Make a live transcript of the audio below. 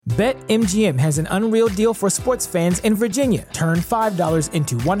BetMGM has an unreal deal for sports fans in Virginia. Turn $5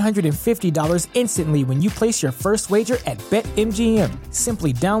 into $150 instantly when you place your first wager at BetMGM.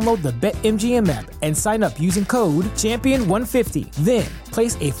 Simply download the BetMGM app and sign up using code Champion150. Then,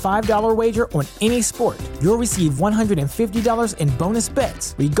 place a $5 wager on any sport. You'll receive $150 in bonus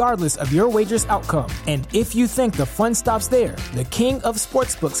bets, regardless of your wager's outcome. And if you think the fun stops there, the King of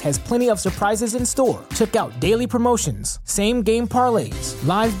Sportsbooks has plenty of surprises in store. Check out daily promotions, same-game parlays,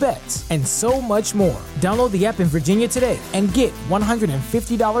 live bets, and so much more. Download the app in Virginia today and get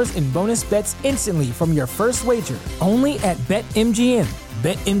 $150 in bonus bets instantly from your first wager. Only at BetMGM.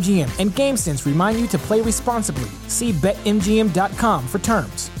 BetMGM and GameSense remind you to play responsibly. See BetMGM.com for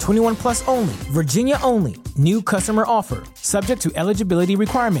terms. 21 plus only. Virginia only. New customer offer. Subject to eligibility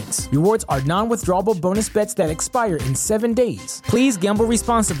requirements. Rewards are non-withdrawable bonus bets that expire in 7 days. Please gamble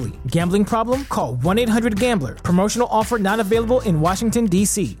responsibly. Gambling problem? Call 1-800-GAMBLER. Promotional offer not available in Washington,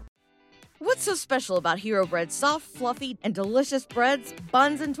 D.C. What's so special about Hero Bread's soft, fluffy, and delicious breads,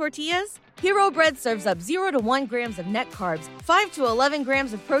 buns, and tortillas? Hero Bread serves up 0 to 1 grams of net carbs, 5 to 11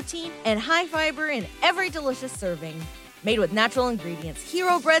 grams of protein, and high fiber in every delicious serving. Made with natural ingredients,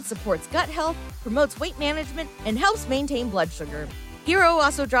 Hero Bread supports gut health, promotes weight management, and helps maintain blood sugar. Hero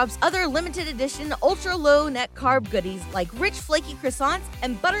also drops other limited edition ultra-low net carb goodies like rich flaky croissants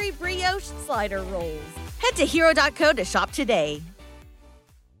and buttery brioche slider rolls. Head to hero.co to shop today.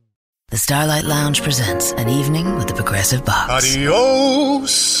 The Starlight Lounge presents An Evening with the Progressive Box.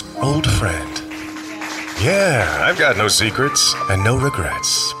 Adios, old friend. Yeah, I've got no secrets and no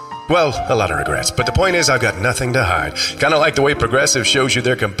regrets. Well, a lot of regrets, but the point is I've got nothing to hide. Kind of like the way Progressive shows you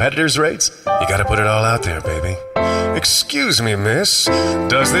their competitors' rates. You gotta put it all out there, baby. Excuse me, miss.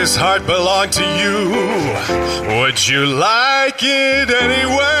 Does this heart belong to you? Would you like it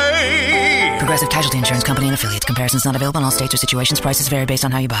anyway? Progressive Casualty Insurance Company and Affiliates. Comparisons not available in all states or situations. Prices vary based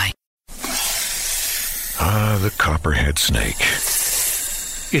on how you buy. Ah, the copperhead snake.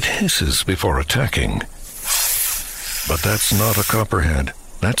 It hisses before attacking. But that's not a copperhead.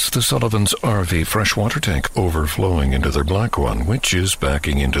 That's the Sullivan's RV freshwater tank overflowing into their black one, which is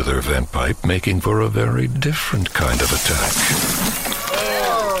backing into their vent pipe, making for a very different kind of attack.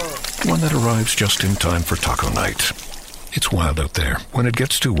 One that arrives just in time for taco night. It's wild out there. When it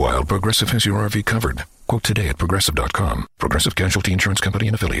gets too wild, Progressive has your RV covered. Quote today at Progressive.com. Progressive Casualty Insurance Company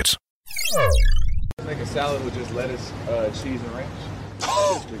and Affiliates. Make a salad with just lettuce, cheese, and ranch.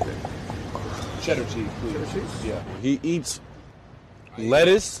 Cheddar cheese, please. Cheddar cheese? Yeah. He eats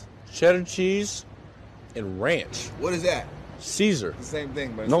lettuce, cheddar cheese, and ranch. What is that? Caesar. It's the same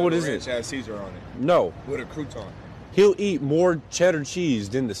thing, but no, it ranch isn't. has Caesar on it. No. With a crouton. He'll eat more cheddar cheese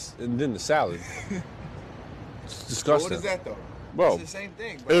than the salad. It's disgusting. So what is that though? Bro, it's the same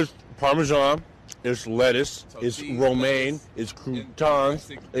thing, bro. It's Parmesan, it's lettuce, so it's cheese, romaine, lettuce, it's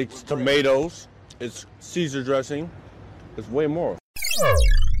croutons, it's tomatoes, it's Caesar dressing. It's way more.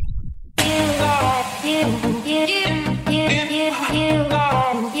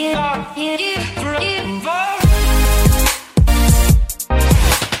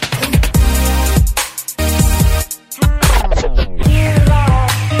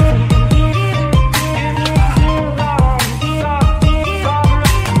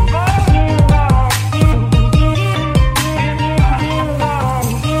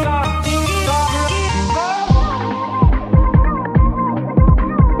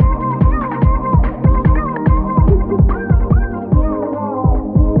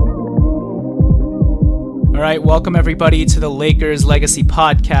 All right, welcome everybody to the Lakers Legacy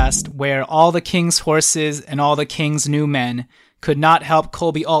Podcast, where all the King's horses and all the King's new men could not help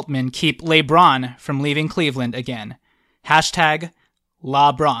Colby Altman keep Lebron from leaving Cleveland again. Hashtag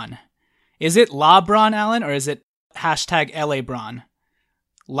LaBron. Is it LaBron, Alan, or is it hashtag LABron?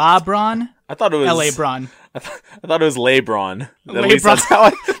 LaBron? I thought it was LABron. I thought it was Lebron. At least that's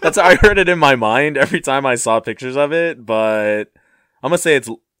how I heard it in my mind every time I saw pictures of it. But I'm gonna say it's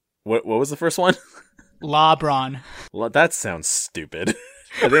what was the first one? LaBron. That sounds stupid.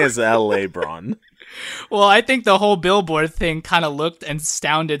 I think it's LABron. Well, I think the whole Billboard thing kind of looked and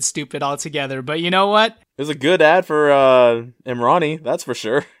sounded stupid altogether. But you know what? It was a good ad for Imrani, that's for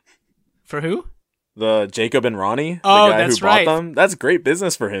sure. For who? The Jacob and Ronnie, the guy that's who bought them. That's great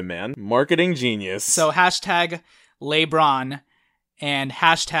business for him, man. Marketing genius. So hashtag LeBron and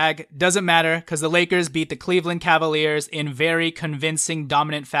hashtag doesn't matter because the Lakers beat the Cleveland Cavaliers in very convincing,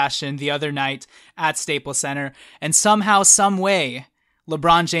 dominant fashion the other night at Staples Center. And somehow, some way,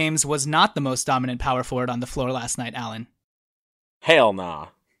 LeBron James was not the most dominant power forward on the floor last night, Alan. Hell nah.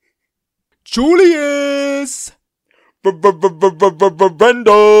 Julius! Randle!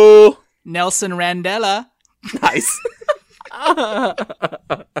 Nelson Randella. Nice.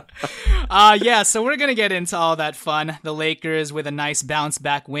 So we're going to get into all that fun. The Lakers with a nice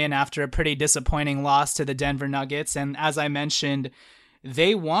bounce-back win after a pretty disappointing loss to the Denver Nuggets. And as I mentioned,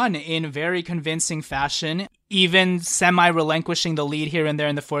 they won in very convincing fashion, even semi-relinquishing the lead here and there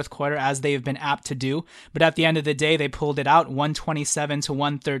in the fourth quarter, as they've been apt to do. But at the end of the day, they pulled it out,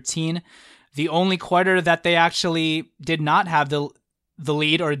 127-113. The only quarter that they actually did not have the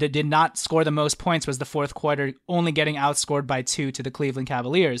lead, or did not score the most points, was the fourth quarter, only getting outscored by 2 to the Cleveland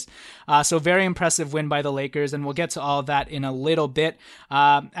Cavaliers. So very impressive win by the Lakers, and we'll get to all that in a little bit.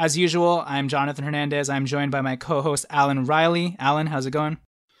 As usual, I'm Jonathan Hernandez. I'm joined by my co-host, Alan Riley. Alan, how's it going?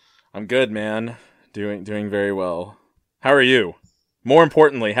 I'm good, man. Doing very well. How are you? More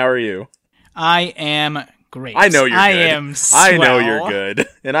importantly, how are you? I am great. I know you're good. I am swell. I know you're good,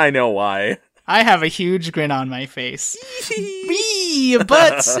 and I know why. I have a huge grin on my face.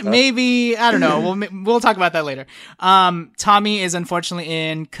 But maybe, I don't know. We'll talk about that later. Tommy is unfortunately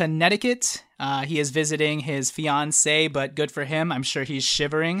in Connecticut. He is visiting his fiance, but good for him. I'm sure he's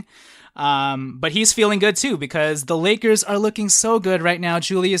shivering. But he's feeling good too, because the Lakers are looking so good right now.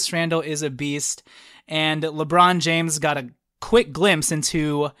 Julius Randle is a beast, and LeBron James got a quick glimpse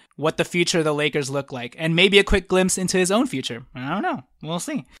into what the future of the Lakers look like, and maybe a quick glimpse into his own future. I don't know. We'll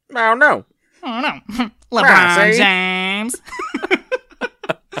see. I don't know. LeBron James.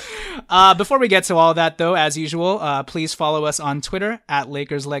 Before we get to all that, though, as usual, please follow us on Twitter at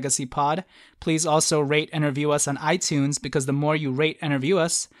Lakers Legacy Pod. Please also rate and review us on iTunes, because the more you rate and review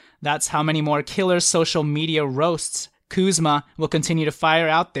us, that's how many more killer social media roasts Kuzma will continue to fire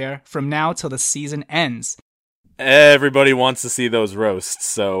out there from now till the season ends. Everybody wants to see those roasts,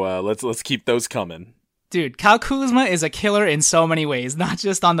 so let's keep those coming. Dude, Kyle Kuzma is a killer in so many ways, not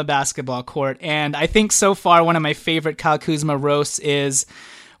just on the basketball court. And I think so far one of my favorite Kyle Kuzma roasts is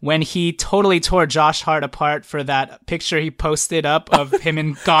when he totally tore Josh Hart apart for that picture he posted up of him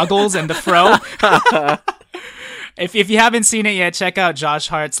in goggles and the fro. If you haven't seen it yet, check out Josh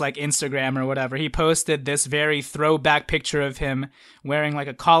Hart's Instagram or whatever. He posted this very throwback picture of him wearing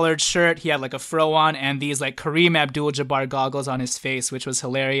a collared shirt. He had a fro on and these Kareem Abdul-Jabbar goggles on his face, which was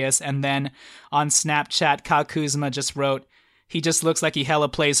hilarious. And then on Snapchat, Kyle Kuzma just wrote, "He just looks like he hella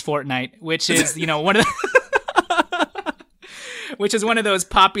plays Fortnite," which is, one of the which is one of those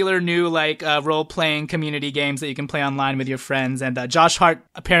popular new role-playing community games that you can play online with your friends. And Josh Hart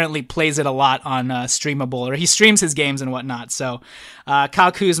apparently plays it a lot on Streamable, or he streams his games and whatnot. So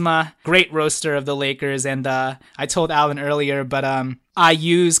Kyle Kuzma, great roaster of the Lakers. And I told Alan earlier, but I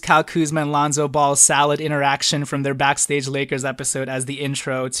use Kyle Kuzma and Lonzo Ball's salad interaction from their Backstage Lakers episode as the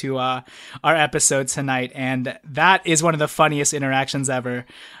intro to our episode tonight. And that is one of the funniest interactions ever,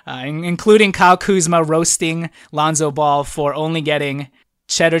 including Kyle Kuzma roasting Lonzo Ball for only getting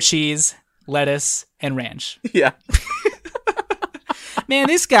cheddar cheese, lettuce, and ranch. Yeah. Man,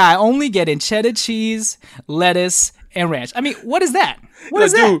 this guy only getting cheddar cheese, lettuce, and ranch. I mean, what is that? What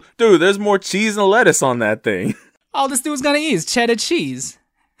is that? Dude, there's more cheese and lettuce on that thing. All this dude's gonna eat is cheddar cheese.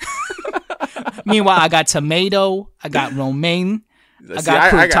 Meanwhile, I got tomato, I got romaine, I got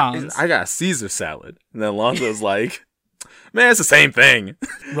croutons. I got Caesar salad. And then Lonzo's like, man, it's the same thing.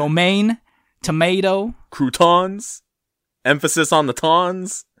 Romaine, tomato, croutons, emphasis on the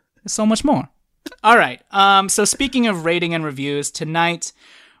tons. There's so much more. All right. So speaking of rating and reviews, tonight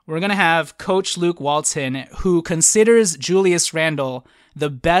we're going to have Coach Luke Walton, who considers Julius Randle the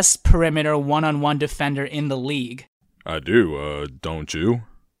best perimeter one-on-one defender in the league. I do, don't you?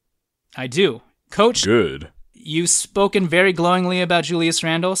 I do. Coach, good. You've spoken very glowingly about Julius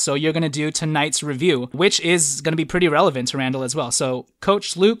Randle, so you're going to do tonight's review, which is going to be pretty relevant to Randle as well. So,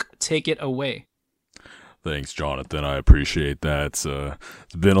 Coach Luke, take it away. Thanks, Jonathan. I appreciate that.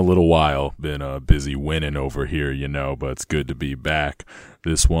 It's been a little while. Been busy winning over here, but it's good to be back.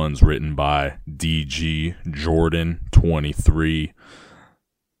 This one's written by DG Jordan 23.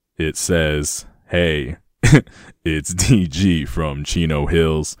 It says, "Hey, it's DG from Chino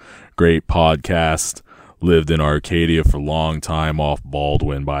Hills. Great podcast. Lived in Arcadia for a long time off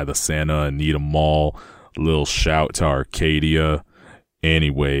Baldwin by the Santa Anita Mall. Little shout to Arcadia.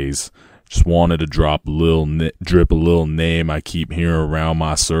 Anyways, just wanted to drip a little name I keep hearing around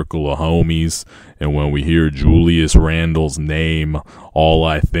my circle of homies. And when we hear Julius Randle's name, all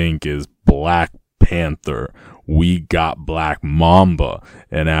I think is Black Panther. We got Black Mamba,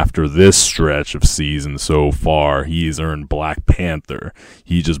 and after this stretch of season so far, he's earned Black Panther.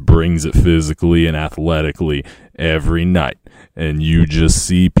 He just brings it physically and athletically every night, and you just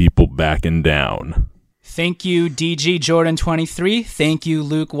see people backing down." Thank you, DG Jordan 23. Thank you,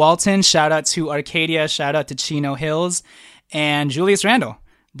 Luke Walton. Shout out to Arcadia. Shout out to Chino Hills. And Julius Randle,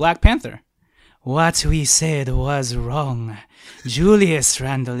 Black Panther. what we said was wrong. Julius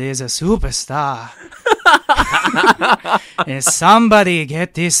Randle is a superstar. Somebody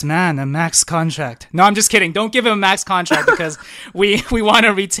get this man a max contract. No, I'm just kidding. Don't give him a max contract because we want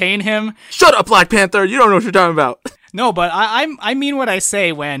to retain him. Shut up, Black Panther. You don't know what you're talking about. No, but I mean what I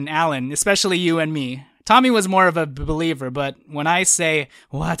say when Alan, especially you and me. Tommy was more of a believer, but when I say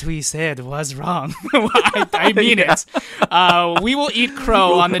what we said was wrong, I mean it. We will eat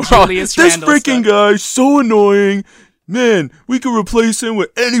crow on the Julius Randle This freaking guy's so annoying. Man, we could replace him with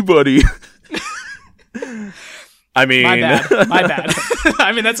anybody. I mean... My bad.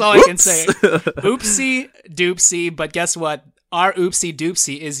 I mean, that's all I can say. Oopsie doopsie, but guess what? Our oopsie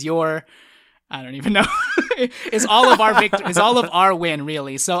doopsie is your... I don't even know. It's all of our victory. It's all of our win,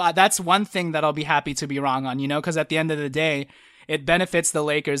 really. So that's one thing that I'll be happy to be wrong on, because at the end of the day, it benefits the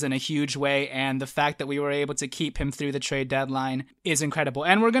Lakers in a huge way, and the fact that we were able to keep him through the trade deadline is incredible.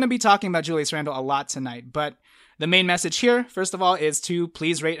 And we're going to be talking about Julius Randle a lot tonight, but the main message here, first of all, is to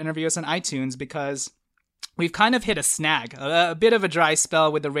please rate and review us on iTunes, because we've kind of hit a snag, a bit of a dry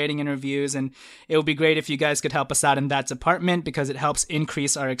spell with the rating and reviews, and it would be great if you guys could help us out in that department because it helps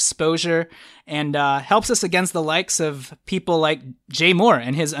increase our exposure and helps us against the likes of people like Jay Moore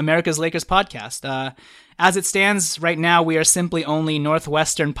and his America's Lakers podcast. As it stands right now, we are simply only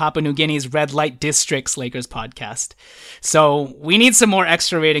Northwestern Papua New Guinea's Red Light District's Lakers podcast. So we need some more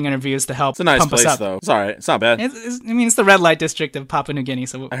extra rating and reviews to help. It's a nice pump place, us up. though. It's all right. It's not bad. It's the Red Light District of Papua New Guinea.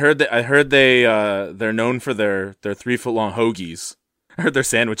 So I heard they're known for their 3-foot-long hoagies. I heard their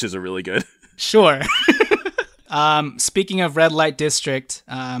sandwiches are really good. Sure. Speaking of Red Light District,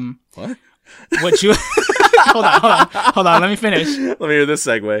 what? What you? Hold on. Let me finish. Let me hear this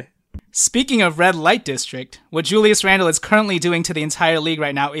segue. Speaking of Red Light District, what Julius Randle is currently doing to the entire league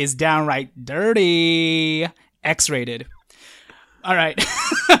right now is downright dirty. X-rated. All right.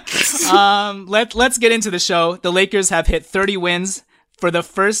 Let's get into the show. The Lakers have hit 30 wins for the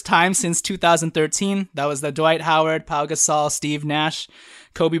first time since 2013. That was the Dwight Howard, Pau Gasol, Steve Nash,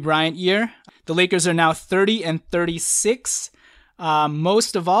 Kobe Bryant year. The Lakers are now 30-36.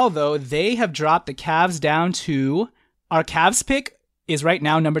 Most of all, though, they have dropped the Cavs down to... Our Cavs pick is right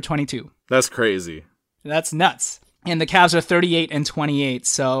now number 22. That's crazy. That's nuts. And the Cavs are 38-28.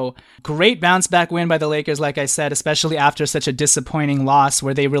 So great bounce back win by the Lakers, like I said, especially after such a disappointing loss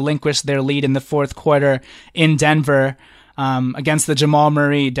where they relinquished their lead in the fourth quarter in Denver against the Jamal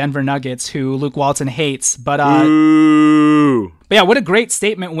Murray Denver Nuggets, who Luke Walton hates. But yeah, what a great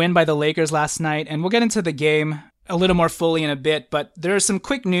statement win by the Lakers last night. And we'll get into the game a little more fully in a bit, but there are some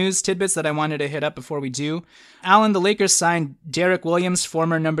quick news tidbits that I wanted to hit up before we do. Alan, the Lakers signed Derek Williams,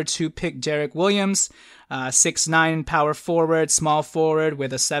 former number 2 pick Derek Williams, 6'9" power forward, small forward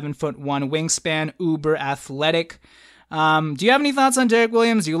with a 7'1" wingspan, uber athletic. Do you have any thoughts on Derek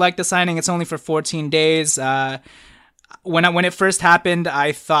Williams? Do you like the signing? It's only for 14 days. When it first happened,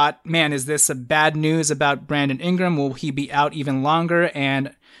 I thought, man, is this a bad news about Brandon Ingram? Will he be out even longer?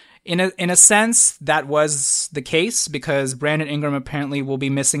 And in a sense, that was the case because Brandon Ingram apparently will be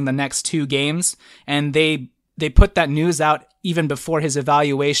missing the next 2 games, and they put that news out even before his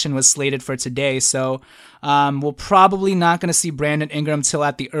evaluation was slated for today. So we're probably not going to see Brandon Ingram till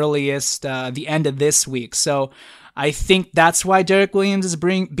at the earliest the end of this week. So I think that's why Derek Williams is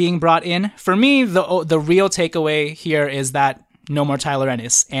being brought in. For me, the real takeaway here is that no more Tyler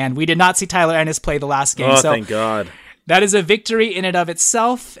Ennis, and we did not see Tyler Ennis play the last game. Oh, thank God. That is a victory in and of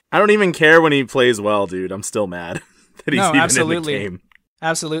itself. I don't even care when he plays well, dude. I'm still mad that he's in the game.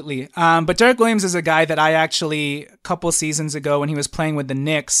 Absolutely. But Derek Williams is a guy that I actually, a couple seasons ago when he was playing with the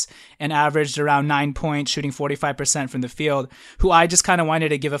Knicks and averaged around 9 points, shooting 45% from the field, who I just kind of wanted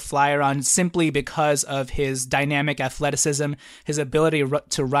to give a flyer on simply because of his dynamic athleticism, his ability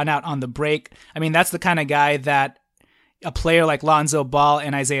to run out on the break. I mean, that's the kind of guy that a player like Lonzo Ball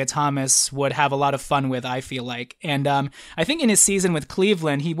and Isaiah Thomas would have a lot of fun with, I feel like. And I think in his season with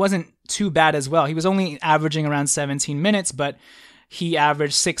Cleveland, he wasn't too bad as well. He was only averaging around 17 minutes, but he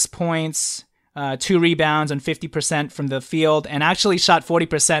averaged 6 points, 2 rebounds, and 50% from the field, and actually shot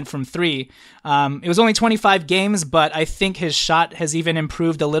 40% from 3. It was only 25 games, but I think his shot has even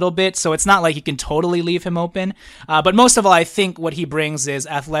improved a little bit, so it's not like you can totally leave him open. But most of all, I think what he brings is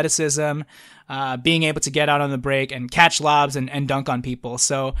athleticism, being able to get out on the break and catch lobs and dunk on people.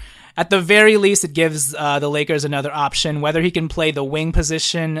 So at the very least, it gives the Lakers another option. Whether he can play the wing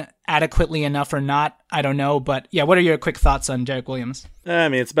position adequately enough or not, I don't know. But yeah, what are your quick thoughts on Derek Williams? I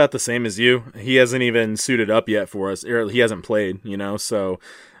mean, it's about the same as you. He hasn't even suited up yet for us. He hasn't played, so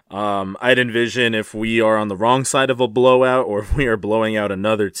I'd envision if we are on the wrong side of a blowout or if we are blowing out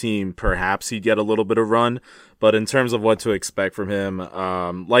another team, perhaps he'd get a little bit of run. But in terms of what to expect from him,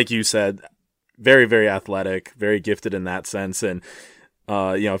 like you said, very, very athletic, very gifted in that sense. And,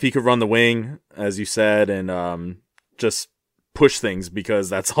 if he could run the wing, as you said, and just push things, because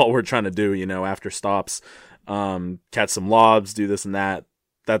that's all we're trying to do, after stops, catch some lobs, do this and that.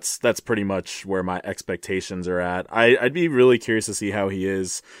 That's pretty much where my expectations are at. I'd be really curious to see how he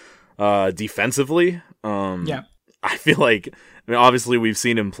is defensively. I feel like, obviously we've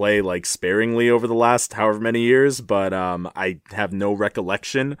seen him play like sparingly over the last however many years, but I have no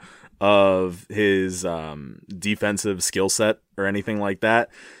recollection of his defensive skill set or anything like that.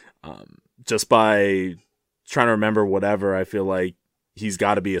 Just by trying to remember whatever, I feel like he's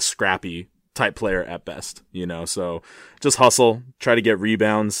got to be a scrappy type player at best, so just hustle, try to get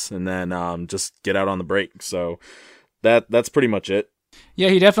rebounds, and then just get out on the break. So that's pretty much it. Yeah,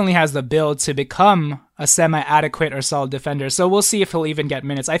 he definitely has the build to become a semi-adequate or solid defender. So we'll see if he'll even get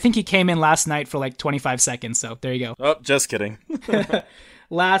minutes. I think he came in last night for like 25 seconds. So there you go. Oh, just kidding.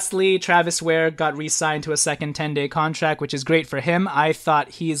 Lastly, Travis Ware got re-signed to a second 10-day contract, which is great for him. I thought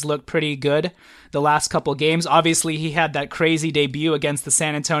he's looked pretty good the last couple games. Obviously, he had that crazy debut against the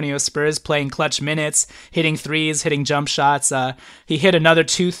San Antonio Spurs, playing clutch minutes, hitting threes, hitting jump shots. He hit another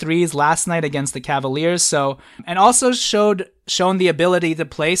 2 threes last night against the Cavaliers. And also shown the ability to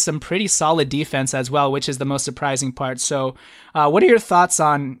play some pretty solid defense as well, which is the most surprising part. So what are your thoughts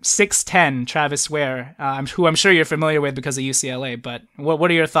on 6'10" Travis Ware, who I'm sure you're familiar with because of UCLA, but what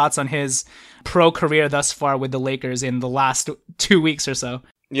are your thoughts on his pro career thus far with the Lakers in the last 2 weeks or so?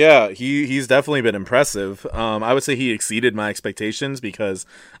 Yeah, he's definitely been impressive. I would say he exceeded my expectations because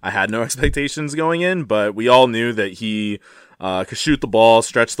I had no expectations going in, but we all knew that he could shoot the ball,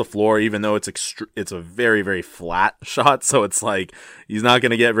 stretch the floor, even though it's a very, very flat shot. So it's like he's not going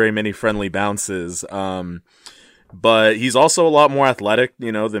to get very many friendly bounces. But he's also a lot more athletic,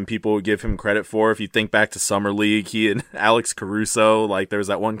 than people would give him credit for. If you think back to Summer League, he and Alex Caruso, like there was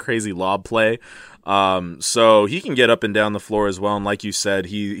that one crazy lob play. So he can get up and down the floor as well. And like you said,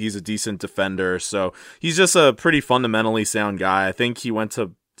 he's a decent defender. So he's just a pretty fundamentally sound guy. I think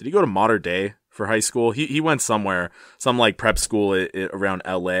did he go to Mater Dei for high school? He went somewhere, some like prep school around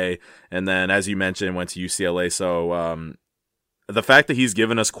LA. And then, as you mentioned, went to UCLA. So, the fact that he's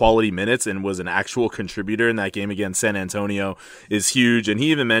given us quality minutes and was an actual contributor in that game against San Antonio is huge. And he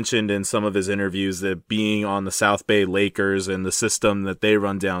even mentioned in some of his interviews that being on the South Bay Lakers and the system that they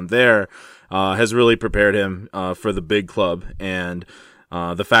run down there has really prepared him for the big club. And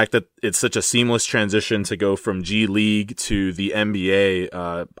the fact that it's such a seamless transition to go from G League to the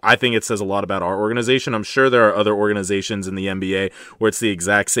NBA, I think it says a lot about our organization. I'm sure there are other organizations in the NBA where it's the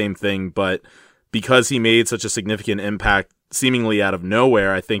exact same thing, but because he made such a significant impact seemingly out of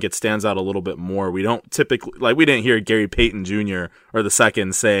nowhere, I think it stands out a little bit more. We don't typically, we didn't hear Gary Payton Jr. or the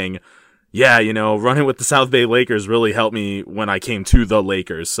second saying, yeah, running with the South Bay Lakers really helped me when I came to the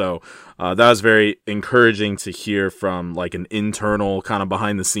Lakers. So that was very encouraging to hear from like an internal kind of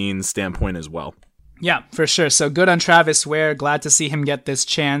behind the scenes standpoint as well. Yeah, for sure. So good on Travis Ware. Glad to see him get this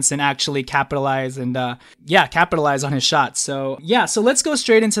chance and actually capitalize capitalize on his shot. So let's go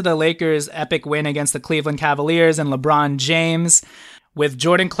straight into the Lakers' epic win against the Cleveland Cavaliers and LeBron James. With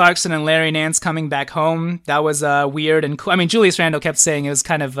Jordan Clarkson and Larry Nance coming back home, that was weird and cool. I mean, Julius Randle kept saying it was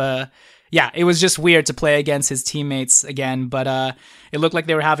kind of it was just weird to play against his teammates again, but it looked like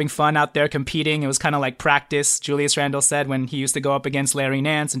they were having fun out there competing. It was kind of like practice, Julius Randle said, when he used to go up against Larry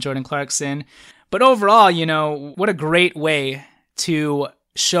Nance and Jordan Clarkson. But overall, what a great way to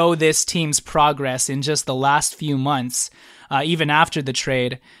show this team's progress in just the last few months, even after the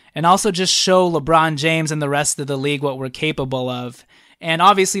trade, and also just show LeBron James and the rest of the league what we're capable of. And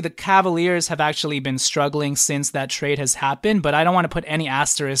obviously the Cavaliers have actually been struggling since that trade has happened, but I don't want to put any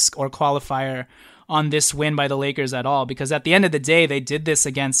asterisk or qualifier on this win by the Lakers at all, because at the end of the day, they did this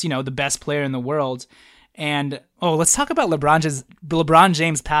against, the best player in the world. And let's talk about LeBron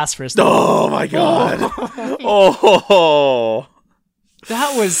James pass first. Oh my God! Oh,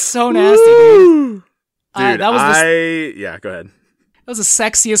 that was so nasty, dude. Dude, go ahead. That was the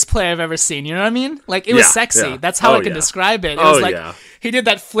sexiest play I've ever seen. You know what I mean? Like it was sexy. Yeah. That's how I can describe it. It was like he did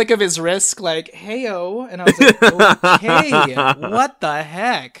that flick of his wrist, like "Heyo," and I was like, "Okay, what the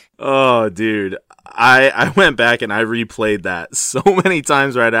heck?" Oh, dude. I went back and I replayed that so many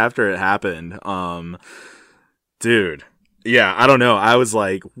times right after it happened. Dude, yeah, I don't know. I was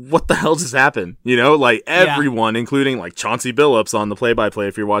like, what the hell just happened? Everyone, including like Chauncey Billups on the play-by-play,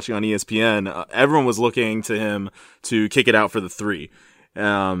 if you're watching on ESPN, everyone was looking to him to kick it out for the three.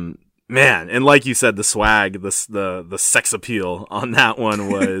 Man, and like you said, the swag, the sex appeal on that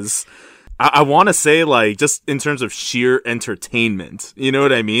one was... I want to say, just in terms of sheer entertainment, you know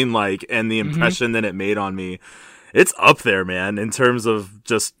what I mean? And the impression that it made on me. it's up there, man, in terms of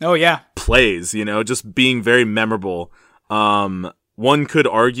just plays, just being very memorable. One could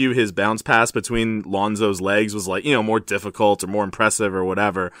argue his bounce pass between Lonzo's legs was like, more difficult or more impressive or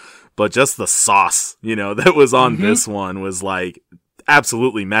whatever, but just the sauce, that was on this one was like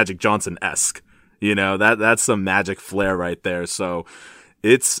absolutely Magic Johnson-esque. That's some magic flair right there. So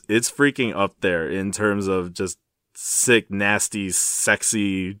it's freaking up there in terms of just sick, nasty,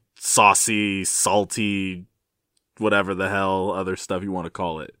 sexy, saucy, salty, whatever the hell other stuff you want to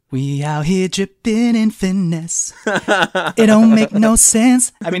call it. We out here dripping in finesse. It don't make no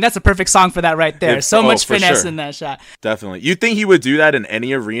sense. I mean, that's a perfect song for that right there. So much finesse in that shot. Definitely. You think he would do that in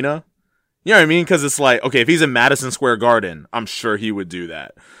any arena? You know what I mean? Because it's like, okay, if he's in Madison Square Garden, I'm sure he would do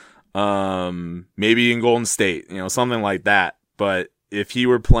that. Maybe in Golden State, something like that. But if he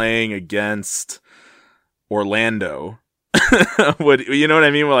were playing against Orlando, you know what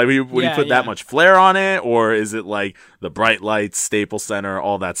I mean? Like, would he put that much flair on it, or is it like the bright lights, Staples Center,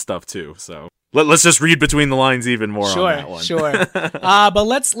 all that stuff too? So let's just read between the lines even more on that one. Sure. But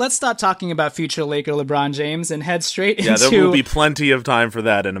let's stop talking about future Laker LeBron James and head straight into... Yeah, there will be plenty of time for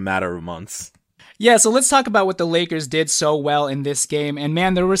that in a matter of months. Yeah, so let's talk about what the Lakers did so well in this game. And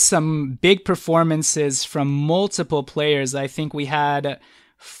man, there were some big performances from multiple players. I think we had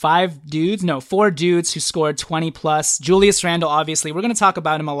 4 dudes who scored 20 plus. Julius Randle, obviously, we're going to talk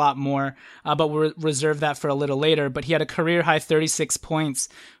about him a lot more, but we'll reserve that for a little later. But he had a career high 36 points,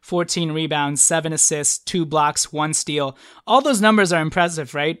 14 rebounds, 7 assists, 2 blocks, 1 steal. All those numbers are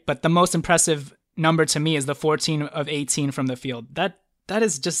impressive, right? But the most impressive number to me is the 14 of 18 from the field. That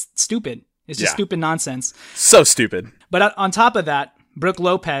is just stupid. It's just stupid nonsense. So stupid. But on top of that, Brook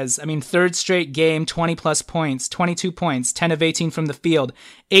Lopez, third straight game, 20 plus points, 22 points, 10 of 18 from the field,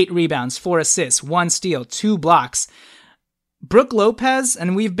 8 rebounds, 4 assists, 1 steal, 2 blocks. Brook Lopez,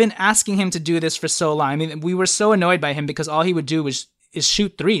 and we've been asking him to do this for so long. We were so annoyed by him because all he would do is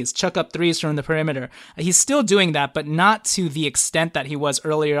shoot threes, chuck up threes from the perimeter. He's still doing that, but not to the extent that he was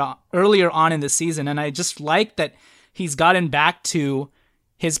earlier on in the season. And I just like that he's gotten back to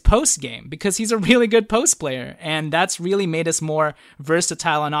his post game because he's a really good post player, and that's really made us more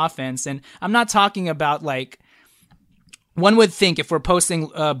versatile on offense. And I'm not talking about like, one would think if we're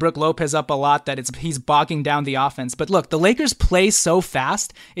posting Brook Lopez up a lot that he's bogging down the offense. But look, the Lakers play so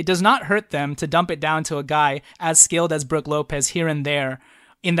fast, it does not hurt them to dump it down to a guy as skilled as Brook Lopez here and there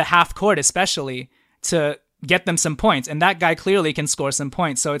in the half court, especially to get them some points. And that guy clearly can score some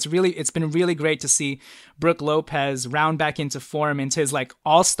points. So it's been really great to see Brook Lopez round back into form, into his like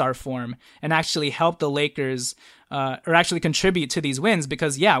all-star form, and actually help the Lakers or actually contribute to these wins.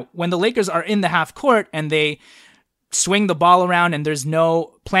 Because when the Lakers are in the half court and they swing the ball around and there's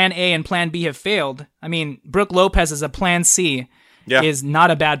no plan A and plan B have failed, Brook Lopez as a plan C is not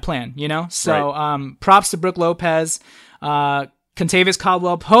a bad plan, So right. Props to Brook Lopez. Contavious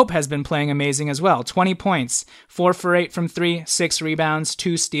Caldwell-Pope has been playing amazing as well. 20 points, 4 for 8 from 3, 6 rebounds,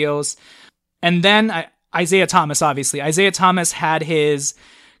 2 steals. And then Isaiah Thomas, obviously. Isaiah Thomas had his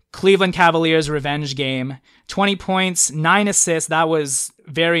Cleveland Cavaliers revenge game. 20 points, 9 assists. That was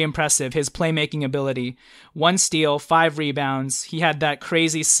very impressive, his playmaking ability. 1 steal, 5 rebounds. He had that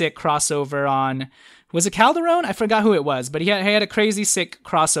crazy sick crossover on... Was it Calderon? I forgot who it was, but he had a crazy sick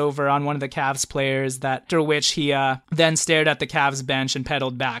crossover on one of the Cavs players, after which he then stared at the Cavs bench and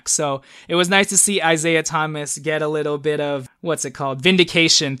pedaled back. So it was nice to see Isaiah Thomas get a little bit of,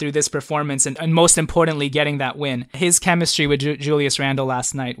 vindication through this performance, and most importantly, getting that win. His chemistry with Julius Randle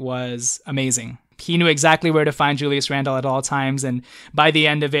last night was amazing. He knew exactly where to find Julius Randle at all times, and by the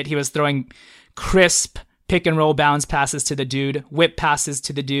end of it, he was throwing crisp pick and roll bounce passes to the dude, whip passes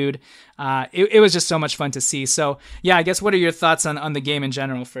to the dude. It was just so much fun to see. So I guess what are your thoughts on the game in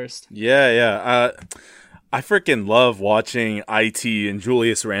general first? I freaking love watching IT and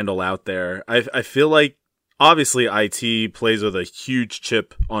Julius Randle out there. I feel like obviously IT plays with a huge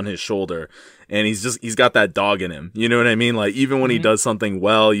chip on his shoulder, and he's got that dog in him. You know what I mean? Like, even when he does something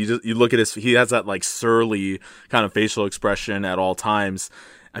well, you look at he has that like surly kind of facial expression at all times.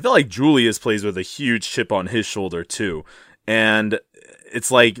 I feel like Julius plays with a huge chip on his shoulder too. And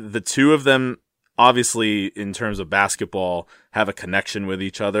it's like the two of them, obviously in terms of basketball, have a connection with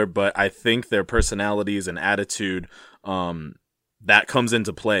each other, but I think their personalities and attitude, that comes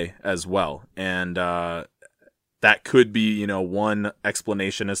into play as well. And that could be, one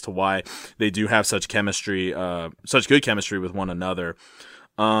explanation as to why they do have such chemistry, such good chemistry with one another.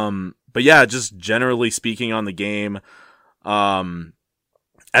 But just generally speaking on the game,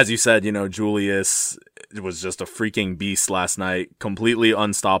 as you said, Julius was just a freaking beast last night, completely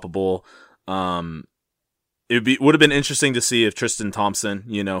unstoppable. It would have been interesting to see if Tristan Thompson,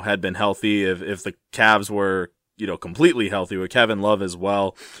 had been healthy, if the Cavs were completely healthy, with Kevin Love as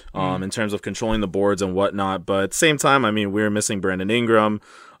well, in terms of controlling the boards and whatnot. But at the same time, I mean, we're missing Brandon Ingram.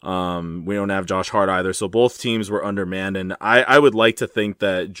 We don't have Josh Hart either. So both teams were undermanned. And I would like to think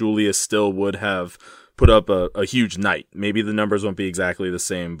that Julius still would have put up a huge night. Maybe the numbers won't be exactly the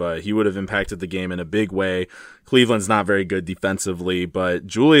same, but he would have impacted the game in a big way. Cleveland's not very good defensively, but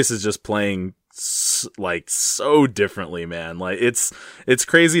Julius is just playing like so differently, man. Like it's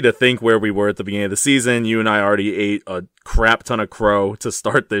crazy to think where we were at the beginning of the season. You and I already ate a crap ton of crow to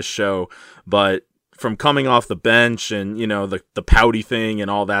start this show, but from coming off the bench and, the pouty thing and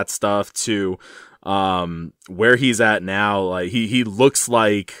all that stuff to where he's at now, like he looks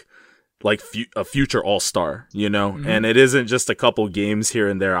like a future all-star, Mm-hmm. And it isn't just a couple games here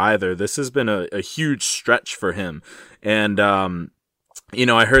and there either. This has been a huge stretch for him. And,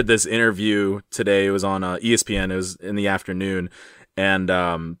 I heard this interview today. It was on ESPN. It was in the afternoon. And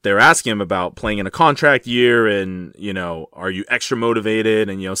they were asking him about playing in a contract year and, are you extra motivated?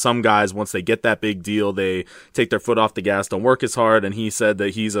 And, some guys, once they get that big deal, they take their foot off the gas, don't work as hard. And he said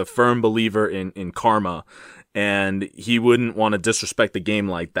that he's a firm believer in karma. And he wouldn't want to disrespect the game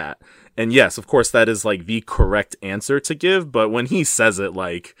like that. And yes, of course, that is like the correct answer to give. But when he says it,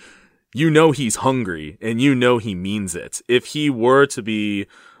 like, he's hungry and he means it. If he were to be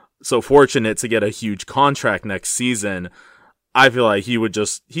so fortunate to get a huge contract next season, I feel like he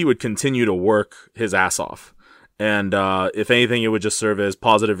would continue to work his ass off. And if anything, it would just serve as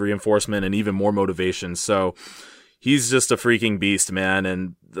positive reinforcement and even more motivation. So he's just a freaking beast, man.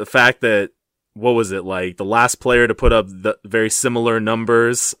 And the fact that, what was it, like the last player to put up the very similar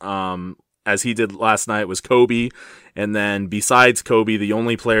numbers as he did last night was Kobe. And then besides Kobe, the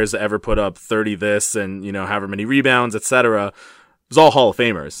only players to ever put up 30 this and, however many rebounds, etc., it was all Hall of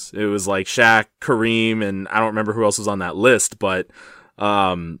Famers. It was like Shaq, Kareem, and I don't remember who else was on that list. But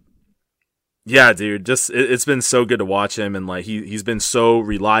yeah, dude, just it's been so good to watch him. And like he's been so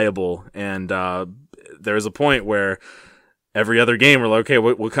reliable. And there was a point where every other game, we're like, okay,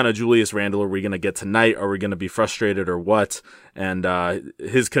 what kind of Julius Randle are we going to get tonight? Are we going to be frustrated or what? And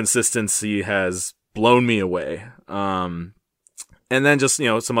his consistency has blown me away. And then just,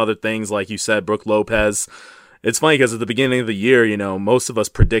 some other things, like you said, Brook Lopez. It's funny because at the beginning of the year, most of us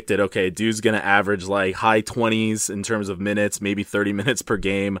predicted, okay, dude's going to average like high 20s in terms of minutes, maybe 30 minutes per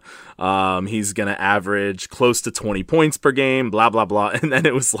game. He's going to average close to 20 points per game, blah, blah, blah. And then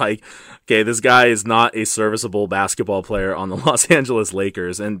it was like, okay, this guy is not a serviceable basketball player on the Los Angeles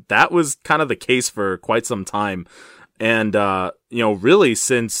Lakers. And that was kind of the case for quite some time. And, really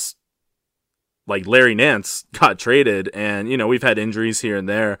since like Larry Nance got traded and, we've had injuries here and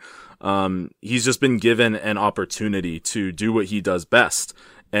there. He's just been given an opportunity to do what he does best.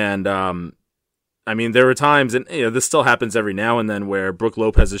 And, there were times, and this still happens every now and then, where Brook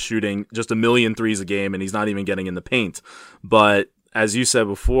Lopez is shooting just 1,000,000 threes a game and he's not even getting in the paint. But as you said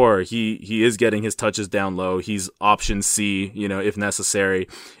before, he is getting his touches down low. He's option C, if necessary.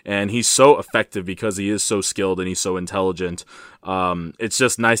 And he's so effective because he is so skilled and he's so intelligent. It's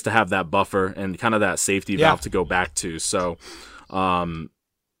just nice to have that buffer and kind of that safety valve to go back to. So,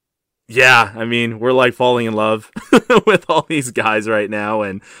 yeah, we're like falling in love with all these guys right now,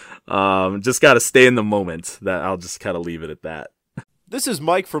 and just got to stay in the moment. That I'll just kind of leave it at that. This is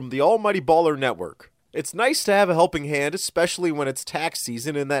Mike from the Almighty Baller Network. It's nice to have a helping hand, especially when it's tax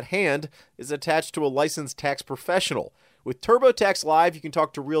season and that hand is attached to a licensed tax professional. With TurboTax Live, you can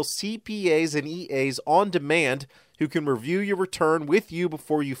talk to real CPAs and EAs on demand who can review your return with you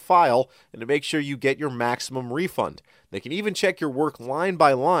before you file and to make sure you get your maximum refund. They can even check your work line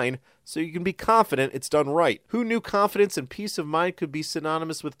by line so you can be confident it's done right. Who knew confidence and peace of mind could be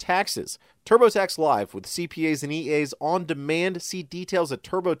synonymous with taxes? TurboTax Live with CPAs and EAs on demand. See details at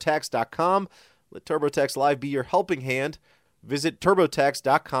TurboTax.com. Let TurboTax Live be your helping hand. Visit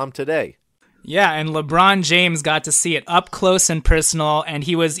TurboTax.com today. Yeah, and LeBron James got to see it up close and personal, and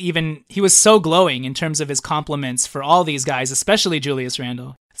he was so glowing in terms of his compliments for all these guys, especially Julius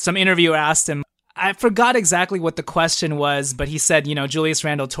Randle. Some interviewer asked him, I forgot exactly what the question was, but he said, Julius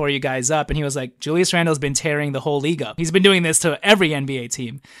Randle tore you guys up, and he was like, Julius Randle's been tearing the whole league up. He's been doing this to every NBA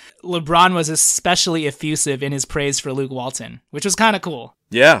team. LeBron was especially effusive in his praise for Luke Walton, which was kind of cool.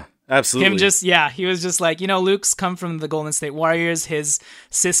 Yeah. Absolutely. He was just like, Luke's come from the Golden State Warriors. His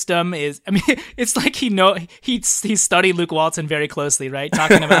system is, it's like he studied Luke Walton very closely, right?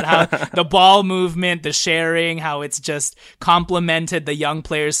 Talking about how the ball movement, the sharing, how it's just complemented the young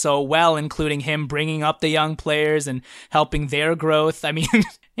players so well, including him bringing up the young players and helping their growth.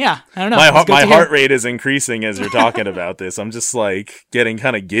 Yeah, I don't know. My heart rate is increasing as you're talking about this. I'm just like getting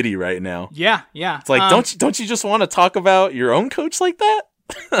kind of giddy right now. Yeah. It's like, don't you just want to talk about your own coach like that?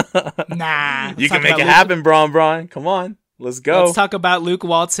 Nah. You can make it happen, Bron. Come on. Let's go. Let's talk about Luke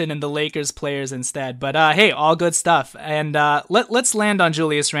Walton and the Lakers players instead. But hey, all good stuff. And let's land on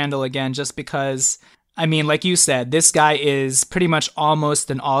Julius Randle again, just because, I mean, like you said, this guy is pretty much almost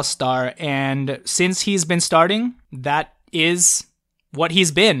an all-star. And since he's been starting, that is what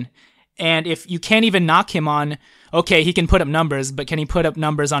he's been. And if you can't even knock him on, okay, he can put up numbers, but can he put up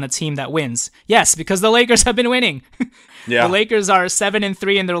numbers on a team that wins? Yes, because the Lakers have been winning. Yeah. The Lakers are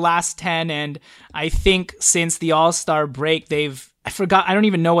 7-3 in their last 10, and I think since the All-Star break, I don't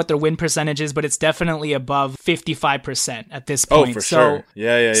even know what their win percentage is, but it's definitely above 55% at this point. Oh, for sure.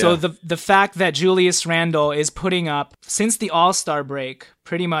 Yeah. So the fact that Julius Randle is putting up, since the All-Star break,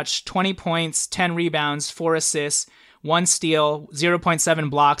 pretty much 20 points, 10 rebounds, 4 assists, 1 steal, 0.7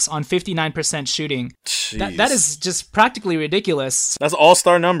 blocks on 59% shooting. That is just practically ridiculous. That's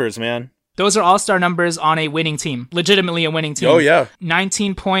all-star numbers, man. Those are all-star numbers on a winning team. Legitimately a winning team. Oh, yeah.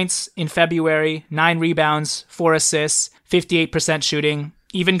 19 points in February, 9 rebounds, 4 assists, 58% shooting.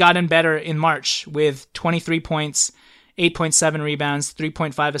 Even gotten better in March with 23 points, 8.7 rebounds,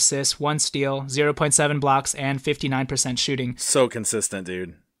 3.5 assists, 1 steal, 0.7 blocks, and 59% shooting. So consistent,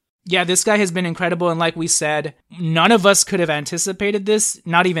 dude. Yeah, this guy has been incredible, and like we said, none of us could have anticipated this,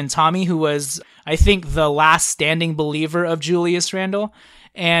 not even Tommy, who was, I think, the last standing believer of Julius Randle.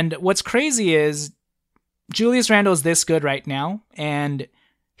 And what's crazy is Julius Randle is this good right now, and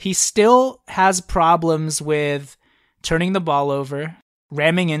he still has problems with turning the ball over,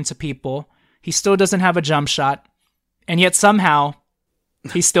 ramming into people. He still doesn't have a jump shot, and yet somehow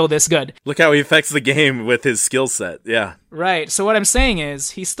he's still this good. Look how he affects the game with his skill set. Yeah. Right. So what I'm saying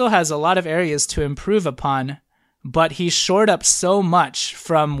is he still has a lot of areas to improve upon, but he's shored up so much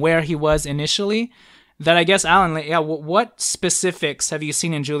from where he was initially that I guess, Alan, what specifics have you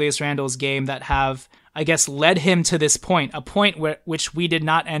seen in Julius Randle's game that have, I guess, led him to this point, a point which we did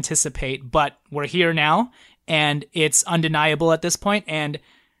not anticipate, but we're here now, and it's undeniable at this point, and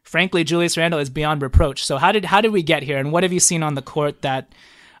frankly, Julius Randle is beyond reproach. So how did we get here, and what have you seen on the court that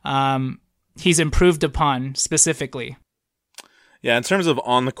he's improved upon specifically? Yeah, in terms of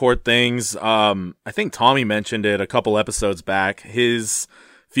on-the-court things, I think Tommy mentioned it a couple episodes back. His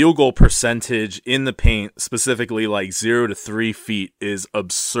field goal percentage in the paint, specifically like 0 to 3 feet, is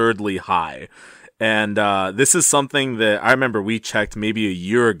absurdly high. And this is something that I remember we checked maybe a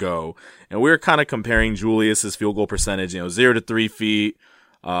year ago, and we were kind of comparing Julius's field goal percentage, 0 to 3 feet,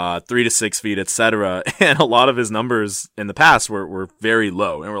 3 to 6 feet, etc. And a lot of his numbers in the past were very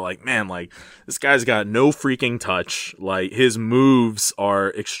low. And we're like, man, like, this guy's got no freaking touch. Like, his moves are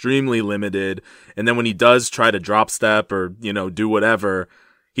extremely limited. And then when he does try to drop step or, do whatever,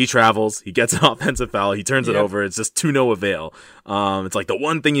 he travels, he gets an offensive foul, he turns it over. It's just to no avail. It's like the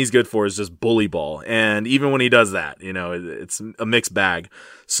one thing he's good for is just bully ball. And even when he does that, it's a mixed bag.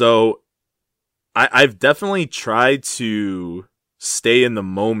 So I've definitely tried to stay in the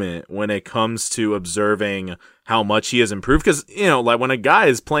moment when it comes to observing how much he has improved. Because, like when a guy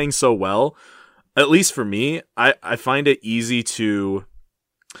is playing so well, at least for me, I find it easy to,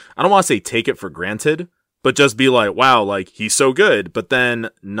 I don't want to say take it for granted, but just be like, wow, like he's so good, but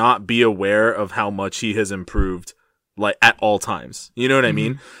then not be aware of how much he has improved, like at all times. You know what I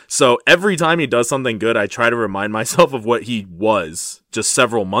mean? So every time he does something good, I try to remind myself of what he was just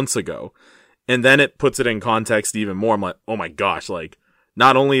several months ago. And then it puts it in context even more. I'm like, oh my gosh, like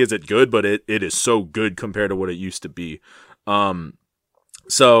not only is it good, but it is so good compared to what it used to be.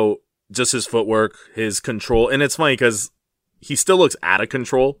 So just his footwork, his control, and it's funny because he still looks out of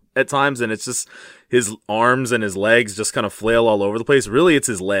control at times, and it's just his arms and his legs just kind of flail all over the place. Really, it's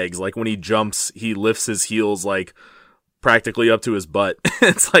his legs. Like when he jumps, he lifts his heels like practically up to his butt.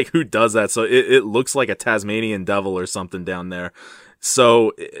 It's like, who does that? So it looks like a Tasmanian devil or something down there.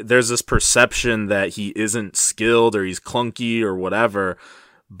 So there's this perception that he isn't skilled or he's clunky or whatever.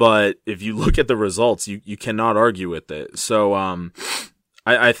 But if you look at the results, you cannot argue with it. So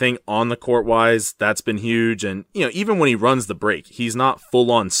I think on the court wise, that's been huge. And, even when he runs the break, he's not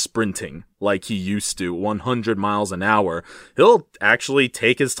full on sprinting like he used to, 100 miles an hour. He'll actually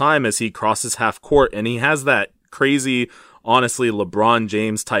take his time as he crosses half court, and he has that crazy, honestly, LeBron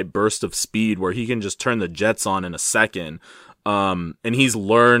James type burst of speed where he can just turn the jets on in a second. And he's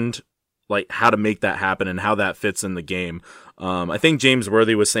learned like how to make that happen and how that fits in the game. I think James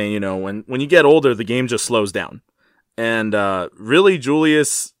Worthy was saying, when you get older, the game just slows down. And really,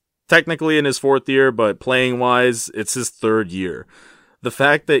 Julius, technically in his 4th year, but playing-wise, it's his 3rd year. The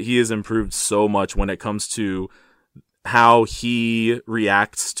fact that he has improved so much when it comes to how he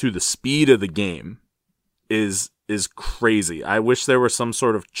reacts to the speed of the game is is crazy. I wish there were some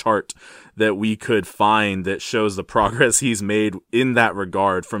sort of chart that we could find that shows the progress he's made in that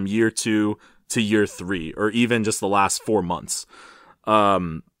regard from year 2 to year 3, or even just the last 4 months.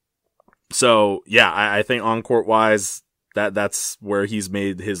 So yeah, I think on court wise, that's where he's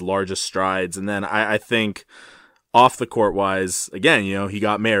made his largest strides. And then I think off the court wise, again, he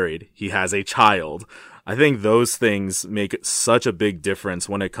got married, he has a child. I think those things make such a big difference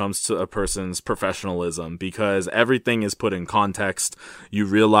when it comes to a person's professionalism, because everything is put in context. You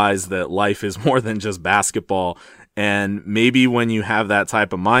realize that life is more than just basketball. And maybe when you have that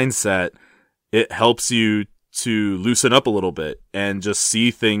type of mindset, it helps you to loosen up a little bit and just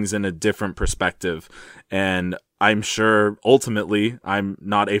see things in a different perspective. And I'm sure ultimately I'm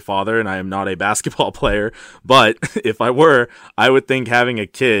not a father and I am not a basketball player, but if I were, I would think having a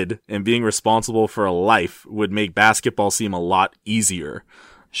kid and being responsible for a life would make basketball seem a lot easier.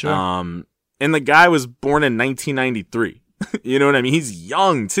 Sure. And the guy was born in 1993. You know what I mean? He's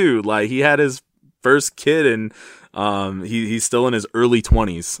young too. Like, he had his first kid and he's still in his early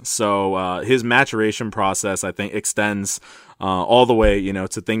 20s. So his maturation process, I think, extends all the way,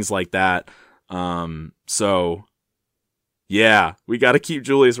 to things like that. So yeah, we got to keep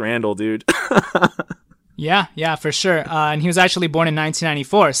Julius Randle, dude. Yeah, for sure. And he was actually born in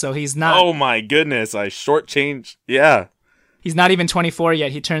 1994, so he's not... Oh my goodness, I shortchanged. Yeah. He's not even 24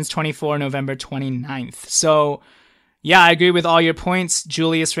 yet. He turns 24 November 29th. So, yeah, I agree with all your points.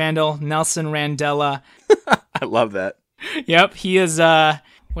 Julius Randle, Nelson Mandela. I love that. Yep, he is,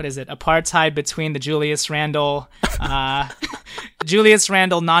 what is it? Apartheid between the Julius Randle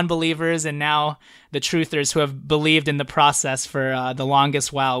non-believers and now the truthers who have believed in the process for the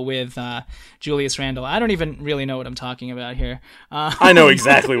longest while with Julius Randle. I don't even really know what I'm talking about here. I know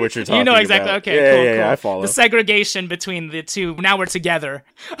exactly what you're talking about. You know exactly. About. Okay, cool. I follow. The segregation between the two. Now we're together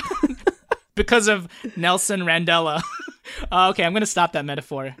because of Nelson Mandela. Okay, I'm going to stop that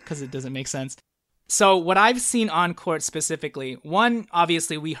metaphor because it doesn't make sense. So what I've seen on court specifically, one,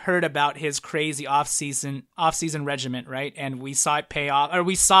 obviously we heard about his crazy off-season regimen, right? And we saw it pay off, or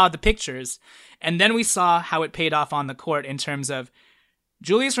we saw the pictures, and then we saw how it paid off on the court in terms of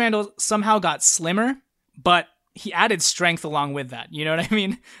Julius Randle somehow got slimmer, but he added strength along with that. You know what I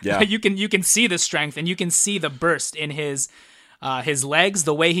mean? Yeah. You can see the strength and you can see the burst in his legs,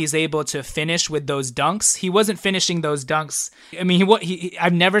 the way he's able to finish with those dunks. He wasn't finishing those dunks. I mean,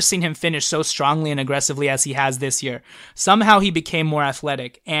 I've never seen him finish so strongly and aggressively as he has this year. Somehow he became more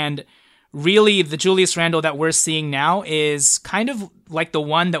athletic. And really, the Julius Randle that we're seeing now is kind of like the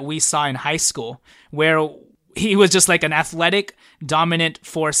one that we saw in high school, where he was just like an athletic, dominant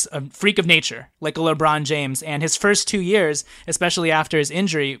force, a freak of nature, like a LeBron James. And his first 2 years, especially after his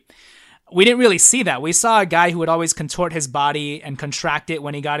injury, we didn't really see that. We saw a guy who would always contort his body and contract it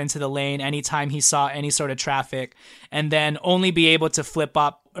when he got into the lane anytime he saw any sort of traffic, and then only be able to flip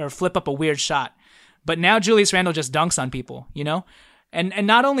up a weird shot. But now Julius Randle just dunks on people, And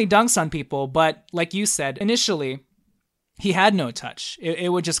not only dunks on people, but like you said, initially, he had no touch. It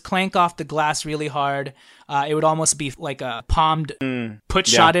would just clank off the glass really hard. It would almost be like a palmed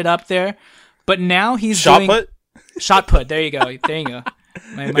shotted up there. But now he's shot put? Shot put. There you go.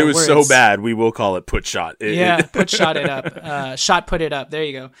 My it was words. so bad, we will call it put shot. Put shot it up. Shot put it up. There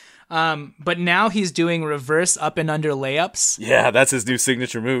you go. But now he's doing reverse up and under layups. Yeah, that's his new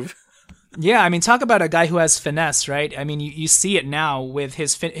signature move. Yeah, I mean, talk about a guy who has finesse, right? I mean, you see it now with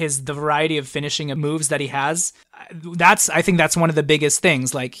the variety of finishing moves that he has. I think that's one of the biggest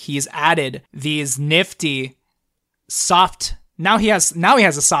things. Like, he's added these nifty, soft. Now he has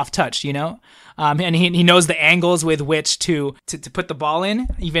a soft touch, and he knows the angles with which to put the ball in,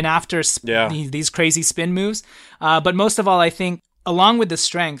 even after these crazy spin moves. But most of all, I think, along with the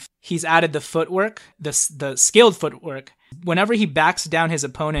strength, he's added the footwork, the skilled footwork. Whenever he backs down his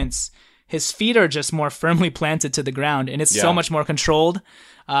opponents, his feet are just more firmly planted to the ground, and it's so much more controlled,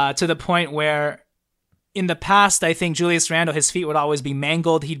 to the point where in the past, I think Julius Randle, his feet would always be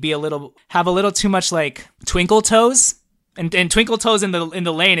mangled. He'd have a little too much like twinkle toes. And twinkle toes in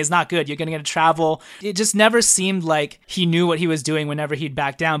the lane is not good. You're going to travel. It just never seemed like he knew what he was doing whenever he'd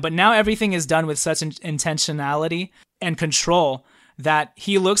back down. But now everything is done with such intentionality and control that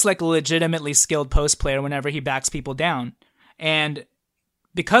he looks like a legitimately skilled post player whenever he backs people down. And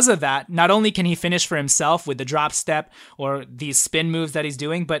because of that, not only can he finish for himself with the drop step or these spin moves that he's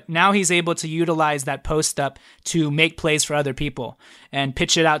doing, but now he's able to utilize that post up to make plays for other people and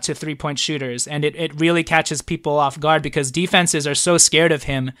pitch it out to 3-point shooters. And it really catches people off guard because defenses are so scared of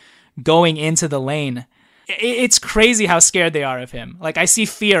him going into the lane. It's crazy how scared they are of him. Like, I see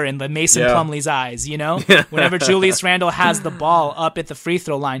fear in the Mason Plumlee's eyes, whenever Julius Randle has the ball up at the free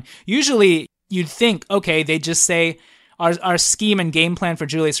throw line. Usually you'd think, okay, they just say our scheme and game plan for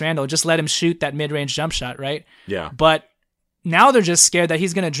Julius Randle, just let him shoot that mid-range jump shot, right? Yeah. But now they're just scared that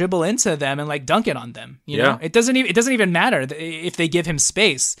he's going to dribble into them and like dunk it on them. You know, it doesn't even matter if they give him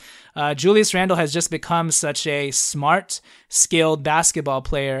space. Julius Randle has just become such a smart, skilled basketball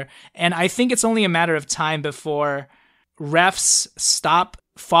player, and I think it's only a matter of time before refs stop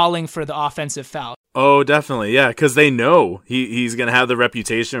falling for the offensive foul. Oh, definitely, yeah, because they know he's going to have the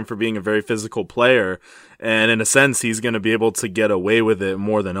reputation for being a very physical player, and in a sense, he's going to be able to get away with it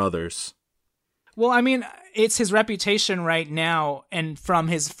more than others. Well, I mean, it's his reputation right now and from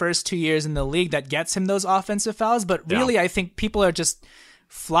his first 2 years in the league that gets him those offensive fouls. But really, I think people are just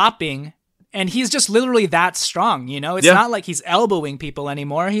flopping, and he's just literally that strong. You know, it's not like he's elbowing people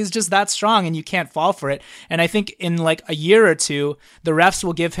anymore. He's just that strong, and you can't fall for it. And I think in like a year or two, the refs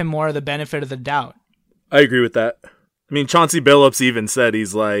will give him more of the benefit of the doubt. I agree with that. I mean, Chauncey Billups even said,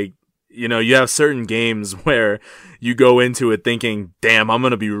 he's like, you know, you have certain games where you go into it thinking, damn, I'm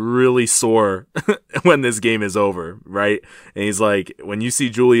going to be really sore when this game is over, right? And he's like, when you see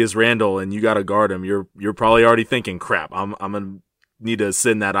Julius Randle and you got to guard him, you're probably already thinking, crap, I'm going to need to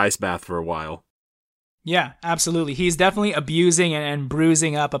sit in that ice bath for a while. Yeah, absolutely. He's definitely abusing and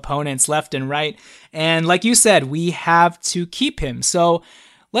bruising up opponents left and right. And like you said, we have to keep him. So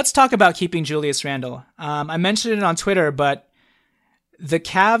let's talk about keeping Julius Randle. I mentioned it on Twitter, but the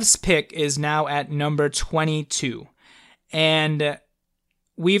Cavs pick is now at number 22. And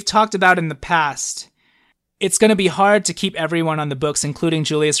we've talked about in the past, it's going to be hard to keep everyone on the books, including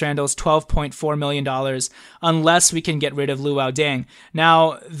Julius Randle's $12.4 million, unless we can get rid of Luol Deng.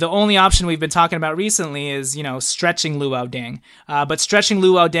 Now, the only option we've been talking about recently is, you know, stretching Luol Deng. But stretching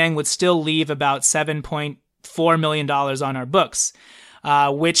Luol Deng would still leave about $7.4 million on our books,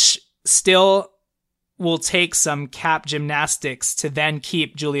 which still will take some cap gymnastics to then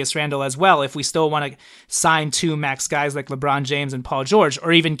keep Julius Randle as well if we still want to sign two max guys like LeBron James and Paul George,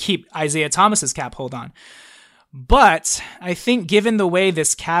 or even keep Isaiah Thomas's cap hold on. But I think given the way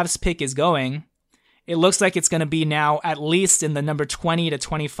this Cavs pick is going, it looks like it's going to be now at least in the number 20 to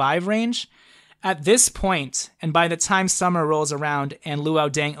 25 range. At this point, and by the time summer rolls around and Luol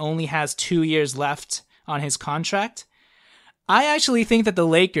Deng only has 2 years left on his contract, I actually think that the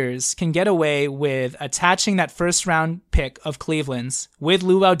Lakers can get away with attaching that first round pick of Cleveland's with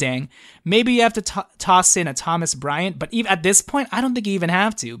Luol Deng. Maybe you have to toss in a Thomas Bryant, but even at this point, I don't think you even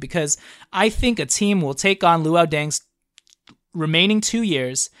have to, because I think a team will take on Luol Deng's remaining 2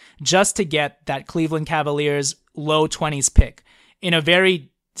 years just to get that Cleveland Cavaliers low 20s pick in a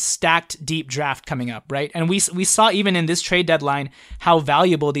very stacked deep draft coming up, right? And we saw even in this trade deadline how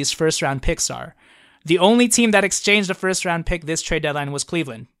valuable these first round picks are. The only team that exchanged a first-round pick this trade deadline was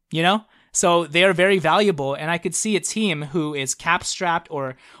Cleveland, you know? So they are very valuable, and I could see a team who is cap-strapped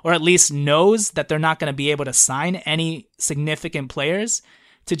or at least knows that they're not going to be able to sign any significant players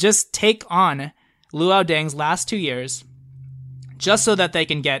to just take on Luol Deng's last 2 years just so that they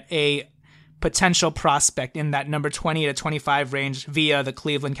can get a potential prospect in that number 20 to 25 range via the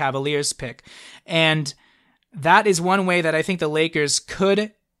Cleveland Cavaliers pick. And that is one way that I think the Lakers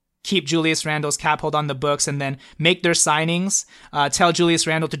could keep Julius Randle's cap hold on the books and then make their signings, tell Julius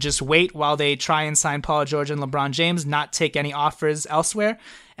Randle to just wait while they try and sign Paul George and LeBron James, not take any offers elsewhere.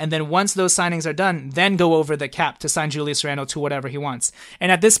 And then once those signings are done, then go over the cap to sign Julius Randle to whatever he wants.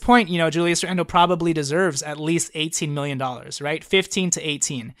 And at this point, you know, Julius Randle probably deserves at least $18 million, right? 15 to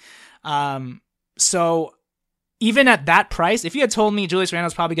 18. So even at that price, if you had told me Julius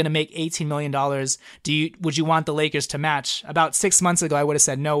Randle's probably going to make $18 million, would you want the Lakers to match? About 6 months ago, I would have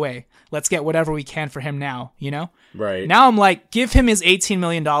said, no way. Let's get whatever we can for him now, you know? Right. Now I'm like, give him his $18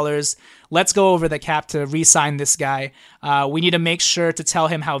 million. Let's go over the cap to re-sign this guy. We need to make sure to tell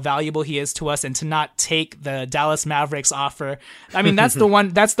him how valuable he is to us and to not take the Dallas Mavericks offer. I mean, that's the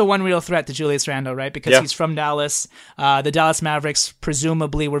one real threat to Julius Randle, right? Because he's from Dallas. The Dallas Mavericks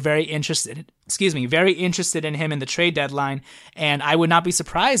presumably were very interested in him in the trade deadline, and I would not be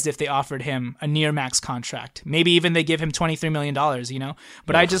surprised if they offered him a near max contract. Maybe even they give him $23 million, you know?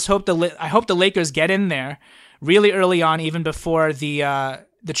 But I just hope I hope the Lakers get in there really early on, even before the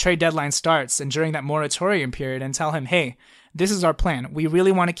trade deadline starts and during that moratorium period, and tell him, hey, this is our plan. We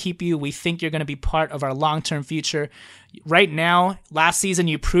really want to keep you. We think you're going to be part of our long-term future. Right now, last season,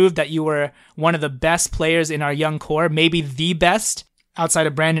 you proved that you were one of the best players in our young core, maybe the best outside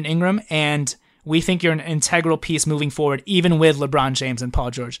of Brandon Ingram, and we think you're an integral piece moving forward, even with LeBron James and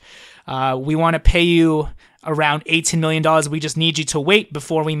Paul George. We want to pay you around $18 million. We just need you to wait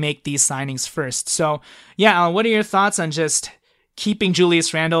before we make these signings first. So, yeah, Alan, what are your thoughts on just keeping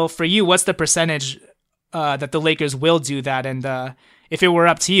Julius Randle? For you, what's the percentage that the Lakers will do that? And if it were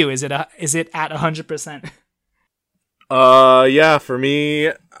up to you, is it at 100%? Yeah, for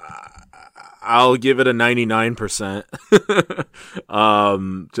me, I'll give it a 99%.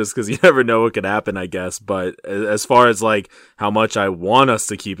 Just because you never know what could happen, I guess. But as far as like how much I want us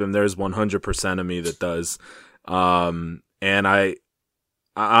to keep him, there's 100% of me that does. And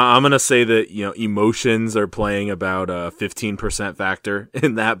I'm gonna say that emotions are playing about a 15% factor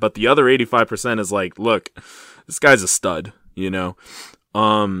in that, but the other 85% is like, look, this guy's a stud.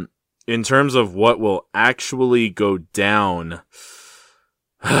 In terms of what will actually go down.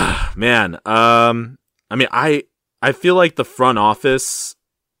 Man, I mean, I feel like the front office,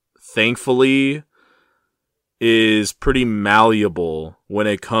 thankfully, is pretty malleable when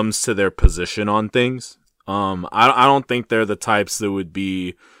it comes to their position on things. I don't think they're the types that would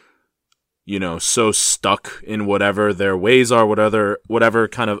be, so stuck in whatever their ways are, whatever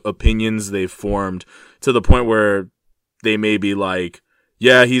kind of opinions they've formed, to the point where they may be like,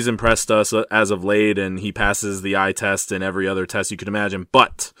 yeah, he's impressed us as of late, and he passes the eye test and every other test you could imagine.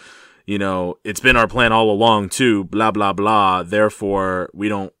 But, it's been our plan all along too, blah, blah, blah. Therefore,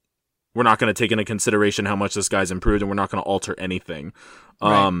 we're not going to take into consideration how much this guy's improved, and we're not going to alter anything.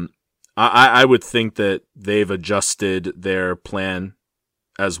 Right. I would think that they've adjusted their plan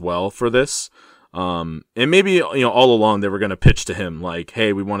as well for this. And maybe, all along they were going to pitch to him like,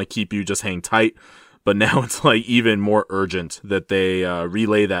 hey, we want to keep you, just hang tight. But now it's like even more urgent that they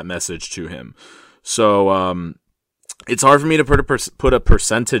relay that message to him. So it's hard for me to put a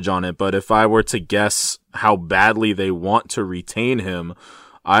percentage on it. But if I were to guess how badly they want to retain him,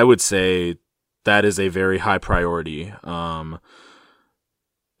 I would say that is a very high priority.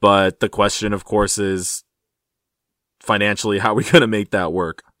 But the question, of course, is financially, how are we going to make that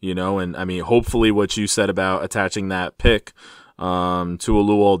work? And I mean, hopefully what you said about attaching that pick to a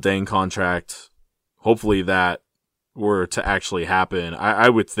Luol Deng contract, hopefully that were to actually happen. I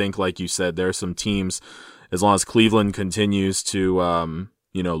would think, like you said, there are some teams, as long as Cleveland continues to,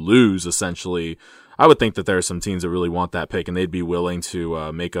 lose, essentially, I would think that there are some teams that really want that pick, and they'd be willing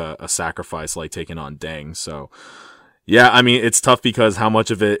to make a sacrifice like taking on Deng. So, yeah, I mean, it's tough because how much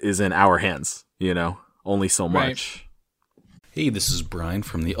of it is in our hands, only so much. Right. Hey, this is Brian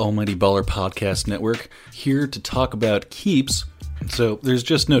from the Almighty Baller Podcast Network, here to talk about keeps. So there's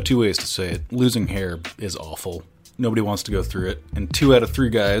just no two ways to say it. Losing hair is awful. Nobody wants to go through it, and 2 out of 3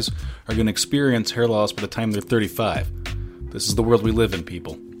 guys are going to experience hair loss by the time they're 35. This is the world we live in,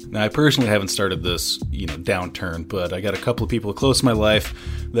 people. Now, I personally haven't started this, downturn, but I got a couple of people close to my life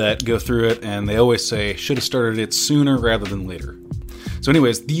that go through it, and they always say, should have started it sooner rather than later. So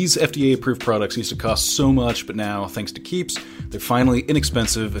anyways, these FDA-approved products used to cost so much, but now, thanks to Keeps, they're finally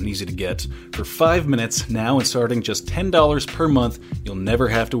inexpensive and easy to get. For 5 minutes, now and starting just $10 per month, you'll never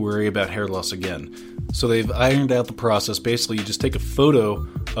have to worry about hair loss again. So they've ironed out the process. Basically, you just take a photo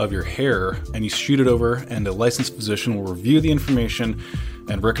of your hair and you shoot it over, and a licensed physician will review the information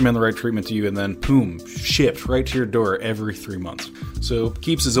and recommend the right treatment to you, and then boom, shipped right to your door every 3 months. So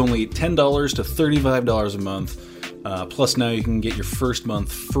Keeps is only $10 to $35 a month. Plus now you can get your first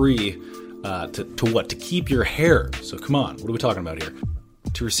month free to keep your hair. So come on, what are we talking about here?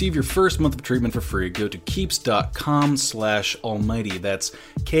 To receive your first month of treatment for free, go to keeps.com/almighty. That's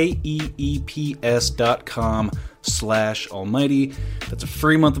KEEPS.com/almighty. That's a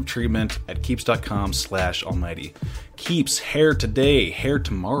free month of treatment at keeps.com/almighty. Keeps, hair today, hair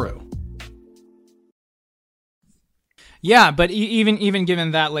tomorrow. Yeah, but even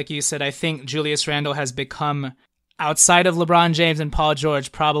given that, like you said, I think Julius Randle has become, outside of LeBron James and Paul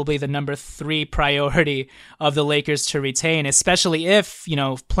George, probably the number 3 priority of the Lakers to retain, especially if,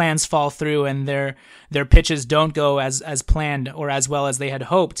 plans fall through and their pitches don't go as planned or as well as they had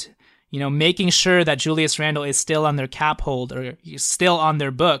hoped. Making sure that Julius Randle is still on their cap hold or still on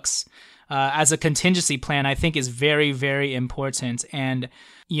their books as a contingency plan, I think is very, very important. And,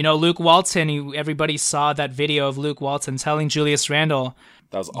 Luke Walton, everybody saw that video of Luke Walton telling Julius Randle,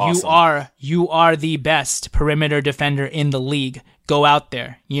 that was awesome. You are the best perimeter defender in the league. Go out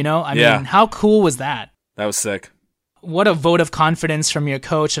there. I mean, how cool was that? That was sick. What a vote of confidence from your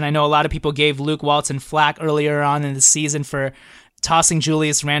coach. And I know a lot of people gave Luke Walton flack earlier on in the season for tossing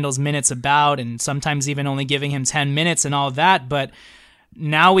Julius Randle's minutes about and sometimes even only giving him 10 minutes and all that. But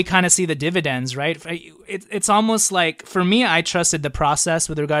now we kind of see the dividends, right? It's almost like, for me, I trusted the process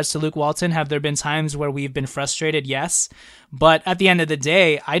with regards to Luke Walton. Have there been times where we've been frustrated? Yes. But at the end of the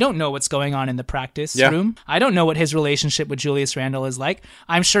day, I don't know what's going on in the practice room. I don't know what his relationship with Julius Randle is like.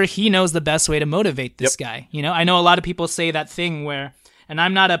 I'm sure he knows the best way to motivate this guy. I know a lot of people say that thing where, and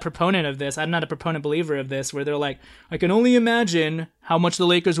I'm not a proponent of this. I'm not a proponent believer of this, where they're like, I can only imagine how much the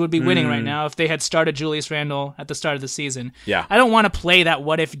Lakers would be winning right now if they had started Julius Randle at the start of the season. Yeah. I don't want to play that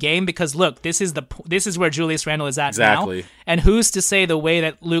what if game because look, this is where Julius Randle is at now. And who's to say the way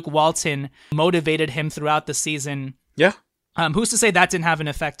that Luke Walton motivated him throughout the season? Yeah. Who's to say that didn't have an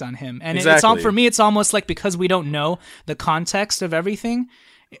effect on him? And Exactly. for me, it's almost like because we don't know the context of everything,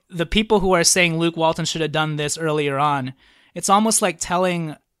 the people who are saying Luke Walton should have done this earlier on, it's almost like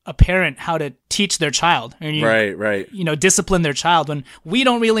telling a parent how to teach their child. Right. Discipline their child when we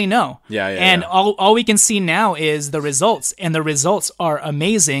don't really know. Yeah. All we can see now is the results, and the results are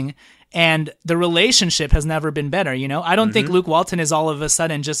amazing. And the relationship has never been better, I don't think Luke Walton is all of a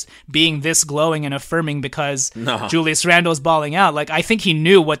sudden just being this glowing and affirming because Julius Randle's balling out. Like, I think he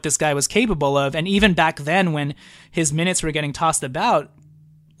knew what this guy was capable of. And even back then when his minutes were getting tossed about,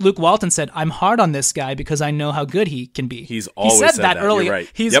 Luke Walton said, I'm hard on this guy because I know how good he can be. He's always said that earlier. You're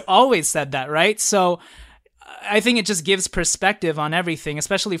right. He's always said that, right? So I think it just gives perspective on everything,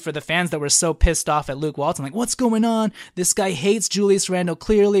 especially for the fans that were so pissed off at Luke Walton. Like, what's going on? This guy hates Julius Randle.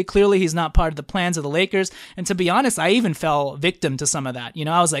 Clearly he's not part of the plans of the Lakers. And to be honest, I even fell victim to some of that.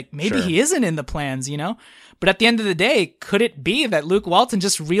 I was like, maybe he isn't in the plans, But at the end of the day, could it be that Luke Walton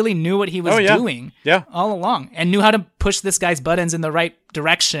just really knew what he was doing all along and knew how to push this guy's buttons in the right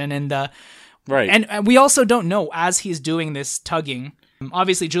direction? And right. And we also don't know as he's doing this tugging.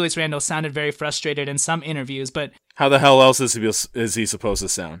 Obviously, Julius Randle sounded very frustrated in some interviews, but how the hell else is he supposed to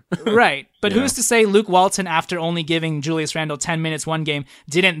sound? Right. But who's to say Luke Walton, after only giving Julius Randle 10 minutes one game,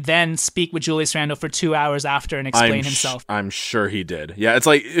 didn't then speak with Julius Randle for 2 hours after and explain himself? I'm sure he did. Yeah, it's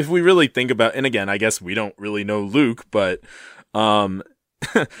like, if we really think about, and again, I guess we don't really know Luke, but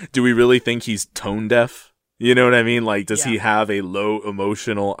do we really think he's tone deaf? You know what I mean? Like, does he have a low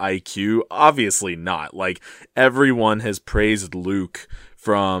emotional IQ? Obviously not. Like, everyone has praised Luke,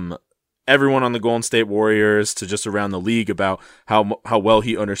 from everyone on the Golden State Warriors to just around the league, about how well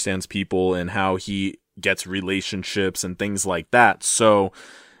he understands people and how he gets relationships and things like that. So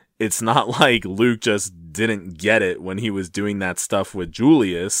it's not like Luke just didn't get it when he was doing that stuff with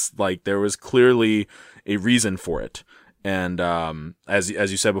Julius. Like, there was clearly a reason for it. And as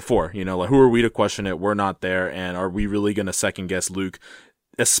you said before, like, who are we to question it? We're not there. And are we really going to second guess Luke,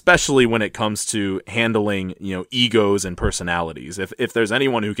 especially when it comes to handling, egos and personalities? If there's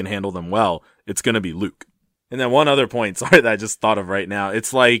anyone who can handle them well, it's going to be Luke. And then one other point, sorry, that I just thought of right now. It's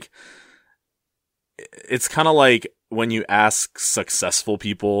kind of like when you ask successful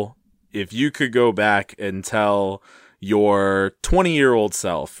people, if you could go back and tell your 20-year-old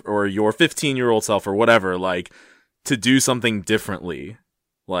self or your 15-year-old self or whatever, like, to do something differently,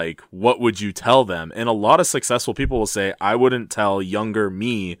 like, what would you tell them? And a lot of successful people will say, I wouldn't tell younger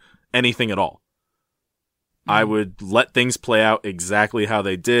me anything at all. I would let things play out exactly how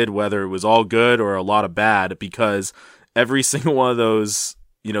they did, whether it was all good or a lot of bad, because every single one of those,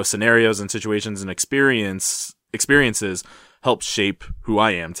 scenarios and situations and experiences helped shape who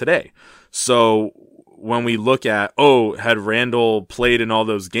I am today. So when we look at, had Randle played in all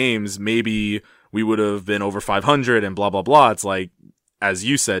those games, maybe we would have been over 500 and blah, blah, blah. It's like, as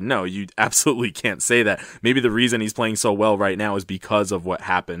you said, no, you absolutely can't say that. Maybe the reason he's playing so well right now is because of what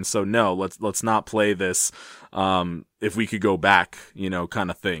happened. So no, let's not play this, if we could go back, kind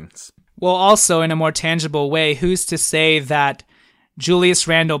of things. Well, also in a more tangible way, who's to say that Julius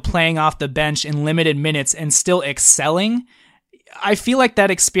Randle playing off the bench in limited minutes and still excelling, I feel like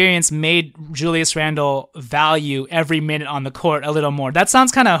that experience made Julius Randle value every minute on the court a little more. That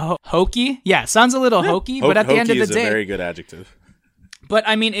sounds kind of hokey. Yeah, sounds a little hokey, but at the end of the day... Hokey is a very good adjective. But,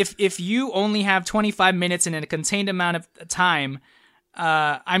 I mean, if you only have 25 minutes in a contained amount of time,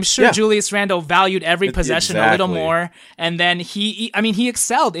 I'm sure Julius Randle valued every possession a little more. And then he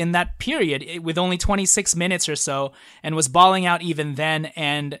excelled in that period with only 26 minutes or so and was balling out even then.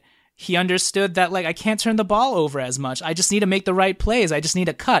 And he understood that, like, I can't turn the ball over as much. I just need to make the right plays. I just need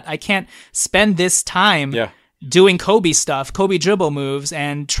to cut. I can't spend this time doing Kobe stuff, Kobe dribble moves,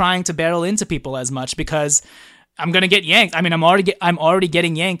 and trying to barrel into people as much because I'm going to get yanked. I mean, I'm already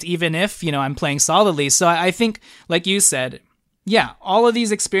getting yanked even if, I'm playing solidly. So I think, like you said, all of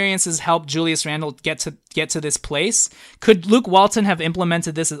these experiences helped Julius Randle get to this place. Could Luke Walton have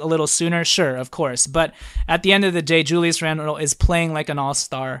implemented this a little sooner? Sure, of course. But at the end of the day, Julius Randle is playing like an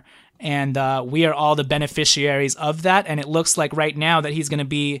all-star. And we are all the beneficiaries of that. And it looks like right now that he's going to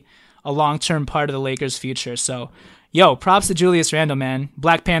be a long-term part of the Lakers' future. So, props to Julius Randle, man.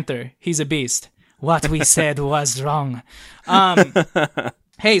 Black Panther, he's a beast. What we said was wrong.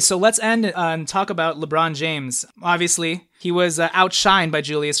 Hey, so let's end and talk about LeBron James. Obviously, He was outshined by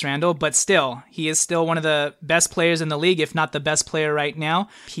Julius Randle, but still, he is still one of the best players in the league, if not the best player right now.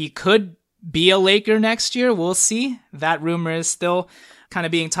 He could be a Laker next year. We'll see. That rumor is still kind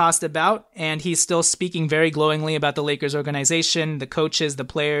of being tossed about, and he's still speaking very glowingly about the Lakers organization, the coaches, the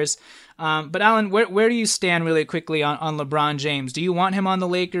players. But Alan, where do you stand really quickly on LeBron James? Do you want him on the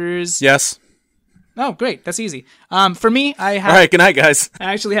Lakers? Yes. Oh, great. That's easy. For me, all right, good night, guys.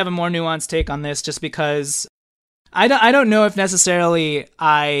 I actually have a more nuanced take on this just because I don't know if necessarily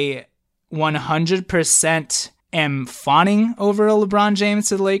I 100% am fawning over a LeBron James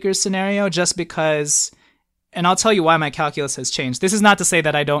to the Lakers scenario, just because, and I'll tell you why my calculus has changed. This is not to say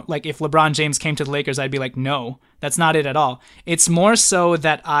that I don't, like, if LeBron James came to the Lakers, I'd be like, no, that's not it at all. It's more so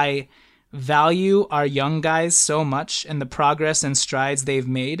that I value our young guys so much and the progress and strides they've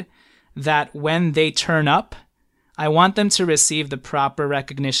made that when they turn up, I want them to receive the proper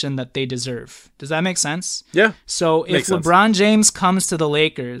recognition that they deserve. Does that make sense? Yeah. So if LeBron James comes to the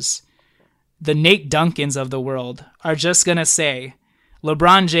Lakers, the Nate Duncans of the world are just going to say,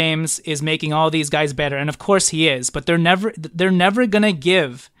 LeBron James is making all these guys better. And of course he is, but they're never going to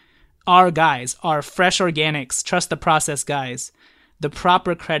give our guys, our fresh organics, trust the process guys, the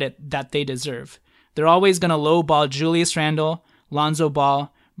proper credit that they deserve. They're always going to lowball Julius Randle, Lonzo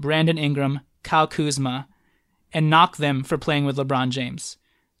Ball, Brandon Ingram, Kyle Kuzma, and knock them for playing with LeBron James.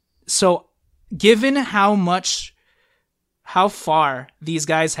 So given how far these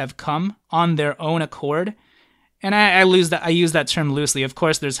guys have come on their own accord, and I use that term loosely. Of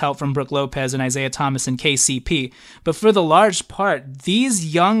course, there's help from Brook Lopez and Isaiah Thomas and KCP. But for the large part,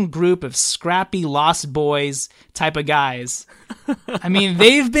 these young group of scrappy lost boys type of guys, I mean,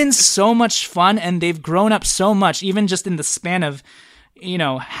 they've been so much fun and they've grown up so much, even just in the span of,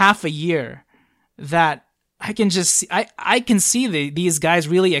 half a year, that I can just I can see these guys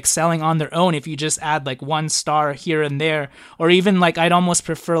really excelling on their own if you just add like one star here and there, or even like I'd almost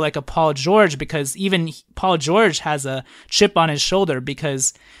prefer like a Paul George, because even Paul George has a chip on his shoulder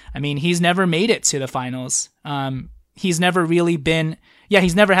because, I mean, he's never made it to the finals. He's never really been,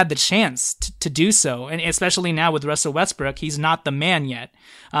 he's never had the chance to do so. And especially now with Russell Westbrook, he's not the man yet.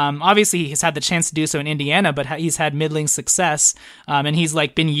 Obviously, he's had the chance to do so in Indiana, but he's had middling success. And he's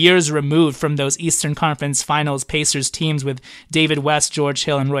like been years removed from those Eastern Conference Finals Pacers teams with David West, George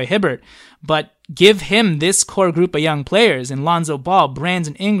Hill, and Roy Hibbert. But give him this core group of young players in Lonzo Ball,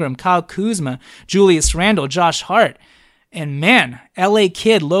 Brandon Ingram, Kyle Kuzma, Julius Randle, Josh Hart. And man, LA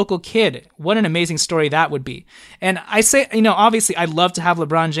kid, local kid, what an amazing story that would be. And I say, obviously I'd love to have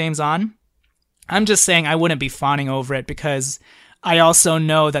LeBron James on. I'm just saying I wouldn't be fawning over it, because I also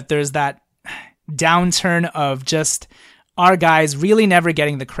know that there's that downturn of just our guys really never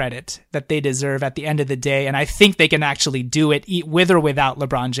getting the credit that they deserve at the end of the day. And I think they can actually do it with or without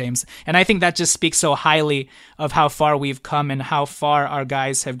LeBron James. And I think that just speaks so highly of how far we've come and how far our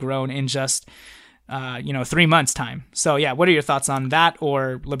guys have grown in just 3 months time. So yeah, what are your thoughts on that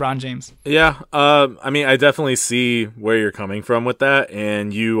or LeBron James? Yeah. I mean, I definitely see where you're coming from with that,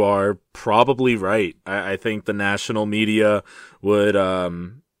 and you are probably right. I think the national media would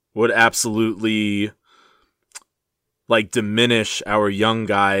absolutely like diminish our young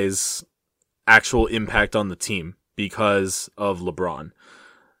guys' actual impact on the team because of LeBron.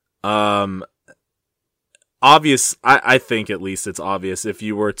 I think at least it's obvious if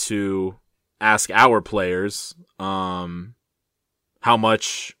you were to ask our players how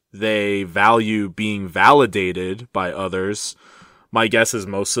much they value being validated by others. My guess is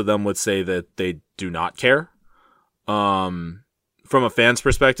most of them would say that they do not care. From a fan's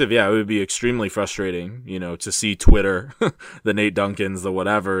perspective, it would be extremely frustrating, to see Twitter, the Nate Duncans, the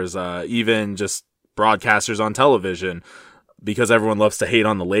whatevers, even just broadcasters on television, because everyone loves to hate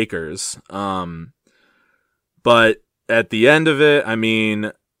on the Lakers. But at the end of it, I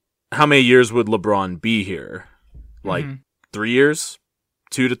mean, how many years would LeBron be here? Like 3 years?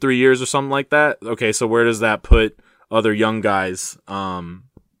 2 to 3 years or something like that? Okay, so where does that put other young guys,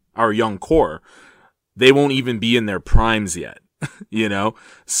 our young core? They won't even be in their primes yet,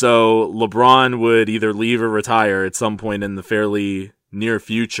 So LeBron would either leave or retire at some point in the fairly near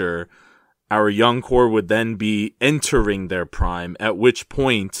future. Our young core would then be entering their prime, at which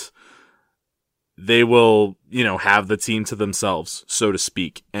point they will, have the team to themselves, so to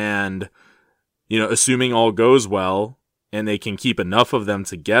speak. And, assuming all goes well and they can keep enough of them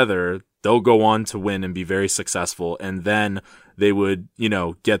together, they'll go on to win and be very successful. And then they would,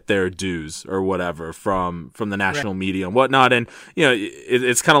 get their dues or whatever from the national media and whatnot. And,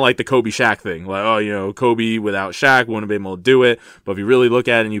 it's kind of like the Kobe Shaq thing. Like, Kobe without Shaq wouldn't have been able to do it. But if you really look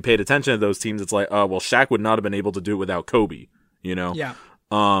at it and you paid attention to those teams, it's like, well, Shaq would not have been able to do it without Kobe, Yeah.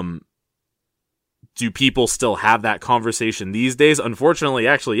 do people still have that conversation these days? Unfortunately,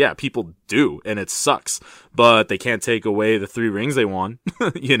 actually, yeah, people do, and it sucks. But they can't take away the 3 rings they won,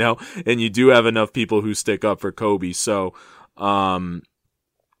 you know? And you do have enough people who stick up for Kobe. So,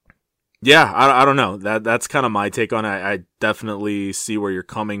 yeah, I don't know. That's kind of my take on it. I definitely see where you're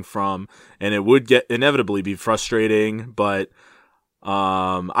coming from, and it would inevitably be frustrating, but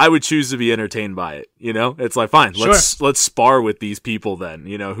I would choose to be entertained by it. You know, it's like, fine, let's spar with these people then,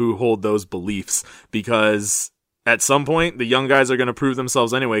 you know, who hold those beliefs, because at some point the young guys are going to prove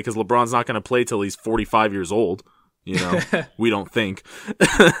themselves anyway, because LeBron's not going to play till he's 45 years old. You know, we don't think.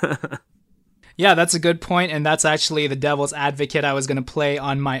 Yeah, that's a good point, and that's actually the devil's advocate I was going to play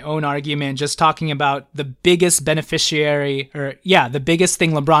on my own argument, just talking about the biggest beneficiary, the biggest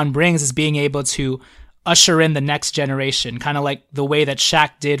thing LeBron brings is being able to usher in the next generation, kind of like the way that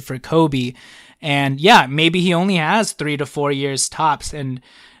Shaq did for Kobe. And yeah, maybe he only has 3 to 4 years tops, and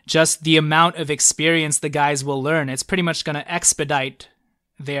just the amount of experience the guys will learn, it's pretty much going to expedite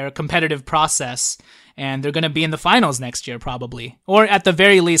their competitive process, and they're going to be in the finals next year probably, or at the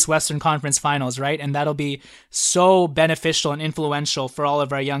very least Western Conference Finals, right? And that'll be so beneficial and influential for all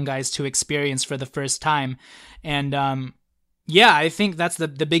of our young guys to experience for the first time. And yeah, I think that's the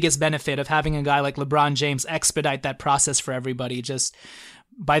biggest benefit of having a guy like LeBron James expedite that process for everybody. Just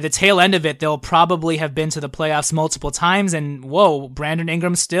by the tail end of it, they'll probably have been to the playoffs multiple times, and whoa, Brandon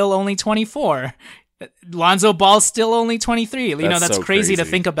Ingram's still only 24. Lonzo Ball's still only 23. You know, that's so crazy to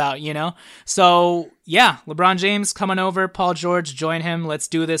think about, you know? So, yeah, LeBron James coming over, Paul George, join him. Let's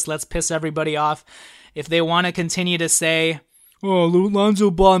do this. Let's piss everybody off. If they want to continue to say, oh,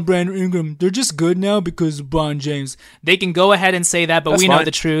 Lonzo Ball and Brandon Ingram, they're just good now because of LeBron James, they can go ahead and say that, but we know the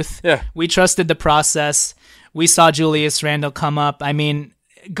truth. Yeah. We trusted the process. We saw Julius Randle come up. I mean,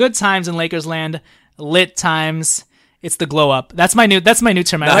 good times in Lakers land, lit times. It's the glow up. That's my new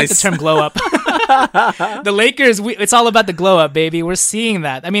term. I like the term glow up. The Lakers, it's all about the glow up, baby. We're seeing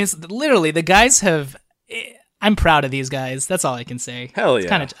that. I mean, it's literally the guys have. I'm proud of these guys. That's all I can say. Hell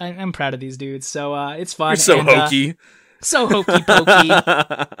yeah. I'm proud of these dudes. So it's fun. You're so hokey. So hokey pokey.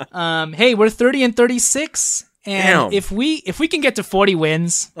 Hey, we're 30-36, and if we can get to 40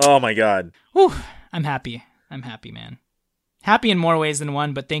 wins, oh my god, whew, I'm happy. I'm happy, man. Happy in more ways than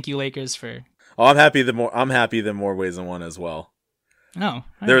one. But thank you, Lakers, for. Oh, I'm happy than more ways than one as well. Oh,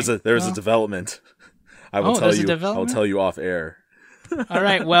 there's a development. I will tell you. I'll tell you off air. All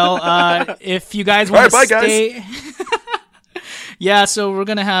right. Well, if you guys want to stay, guys. Yeah. So we're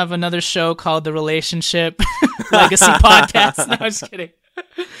gonna have another show called The Relationship Legacy Podcast. No, I'm just kidding.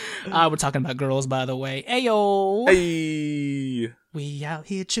 We're talking about girls, by the way. Ayo. Hey. We out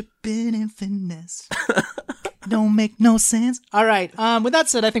here tripping in finesse. Don't make no sense. All right. With that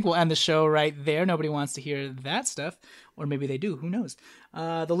said, I think we'll end the show right there. Nobody wants to hear that stuff. Or maybe they do. Who knows?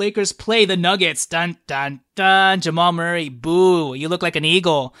 The Lakers play the Nuggets. Dun, dun, dun. Jamal Murray. Boo. You look like an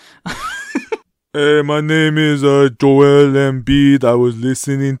eagle. Hey, my name is Joel Embiid. I was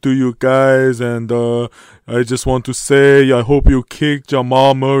listening to you guys, and I just want to say I hope you kick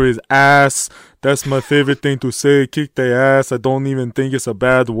Jamal Murray's ass. That's my favorite thing to say. Kick their ass. I don't even think it's a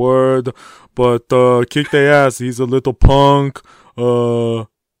bad word, but kick their ass. He's a little punk. Fly,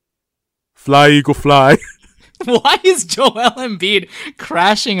 Eagle, fly. Why is Joel Embiid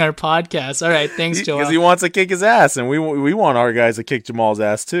crashing our podcast? All right, thanks, Joel. Because he wants to kick his ass, and we want our guys to kick Jamal's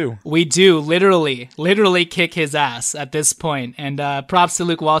ass too. We do, literally kick his ass at this point. And props to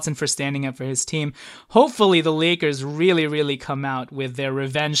Luke Walton for standing up for his team. Hopefully the Lakers really come out with their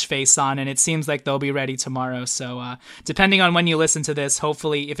revenge face on, and it seems like they'll be ready tomorrow. So depending on when you listen to this,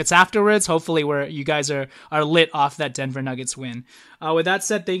 hopefully, if it's afterwards, hopefully you guys are lit off that Denver Nuggets win. With that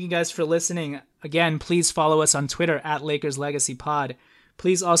said, thank you guys for listening. Again, please follow us on Twitter at Lakers Legacy Pod.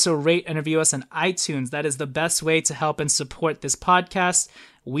 Please also rate and review us on iTunes. That is the best way to help and support this podcast.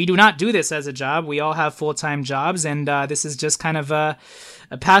 We do not do this as a job. We all have full-time jobs, and this is just kind of a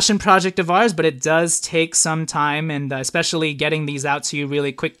passion project of ours, but it does take some time, and especially getting these out to you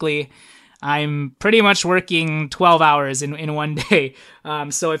really quickly. I'm pretty much working 12 hours in one day.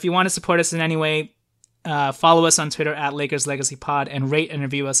 So if you want to support us in any way, follow us on Twitter at Lakers Legacy Pod, and rate and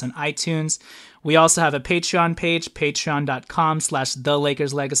review us on iTunes. We also have a Patreon page, patreon.com/The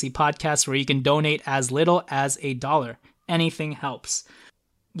Lakers Legacy Podcast, where you can donate as little as $1. Anything helps.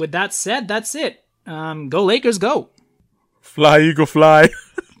 With that said, that's it. Go Lakers, go. Fly, Eagle, fly.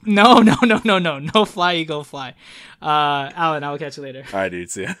 No. No fly, Eagle, fly. Alan, I'll catch you later. All right, dude.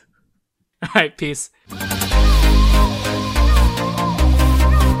 See ya. All right, peace.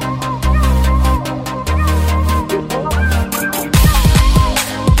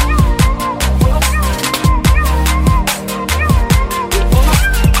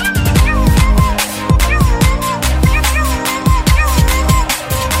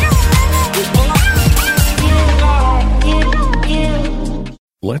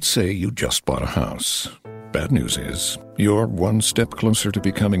 Let's say you just bought a house. Bad news is, you're one step closer to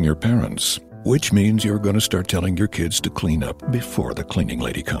becoming your parents, which means you're going to start telling your kids to clean up before the cleaning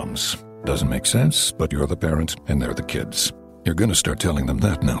lady comes. Doesn't make sense, but you're the parent and they're the kids. You're going to start telling them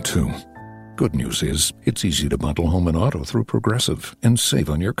that now, too. Good news is, it's easy to bundle home and auto through Progressive and save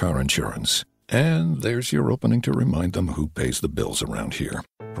on your car insurance. And there's your opening to remind them who pays the bills around here.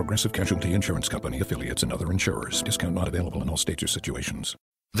 Progressive Casualty Insurance Company, affiliates, and other insurers. Discount not available in all states or situations.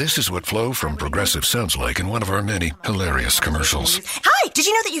 This is what Flo from Progressive sounds like in one of our many hilarious commercials. Hi! Did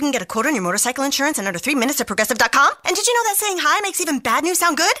you know that you can get a quote on your motorcycle insurance in under 3 minutes at Progressive.com? And did you know that saying hi makes even bad news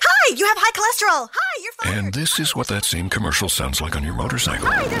sound good? Hi! You have high cholesterol! Hi! You're fired! And this is what that same commercial sounds like on your motorcycle.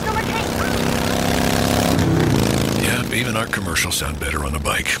 Hi! There's no more pain! Yeah, even our commercials sound better on a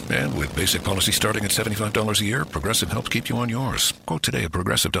bike. And with basic policy starting at $75 a year, Progressive helps keep you on yours. Quote today at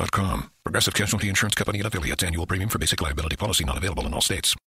Progressive.com. Progressive Casualty Insurance Company and affiliates. Annual premium for basic liability policy not available in all states.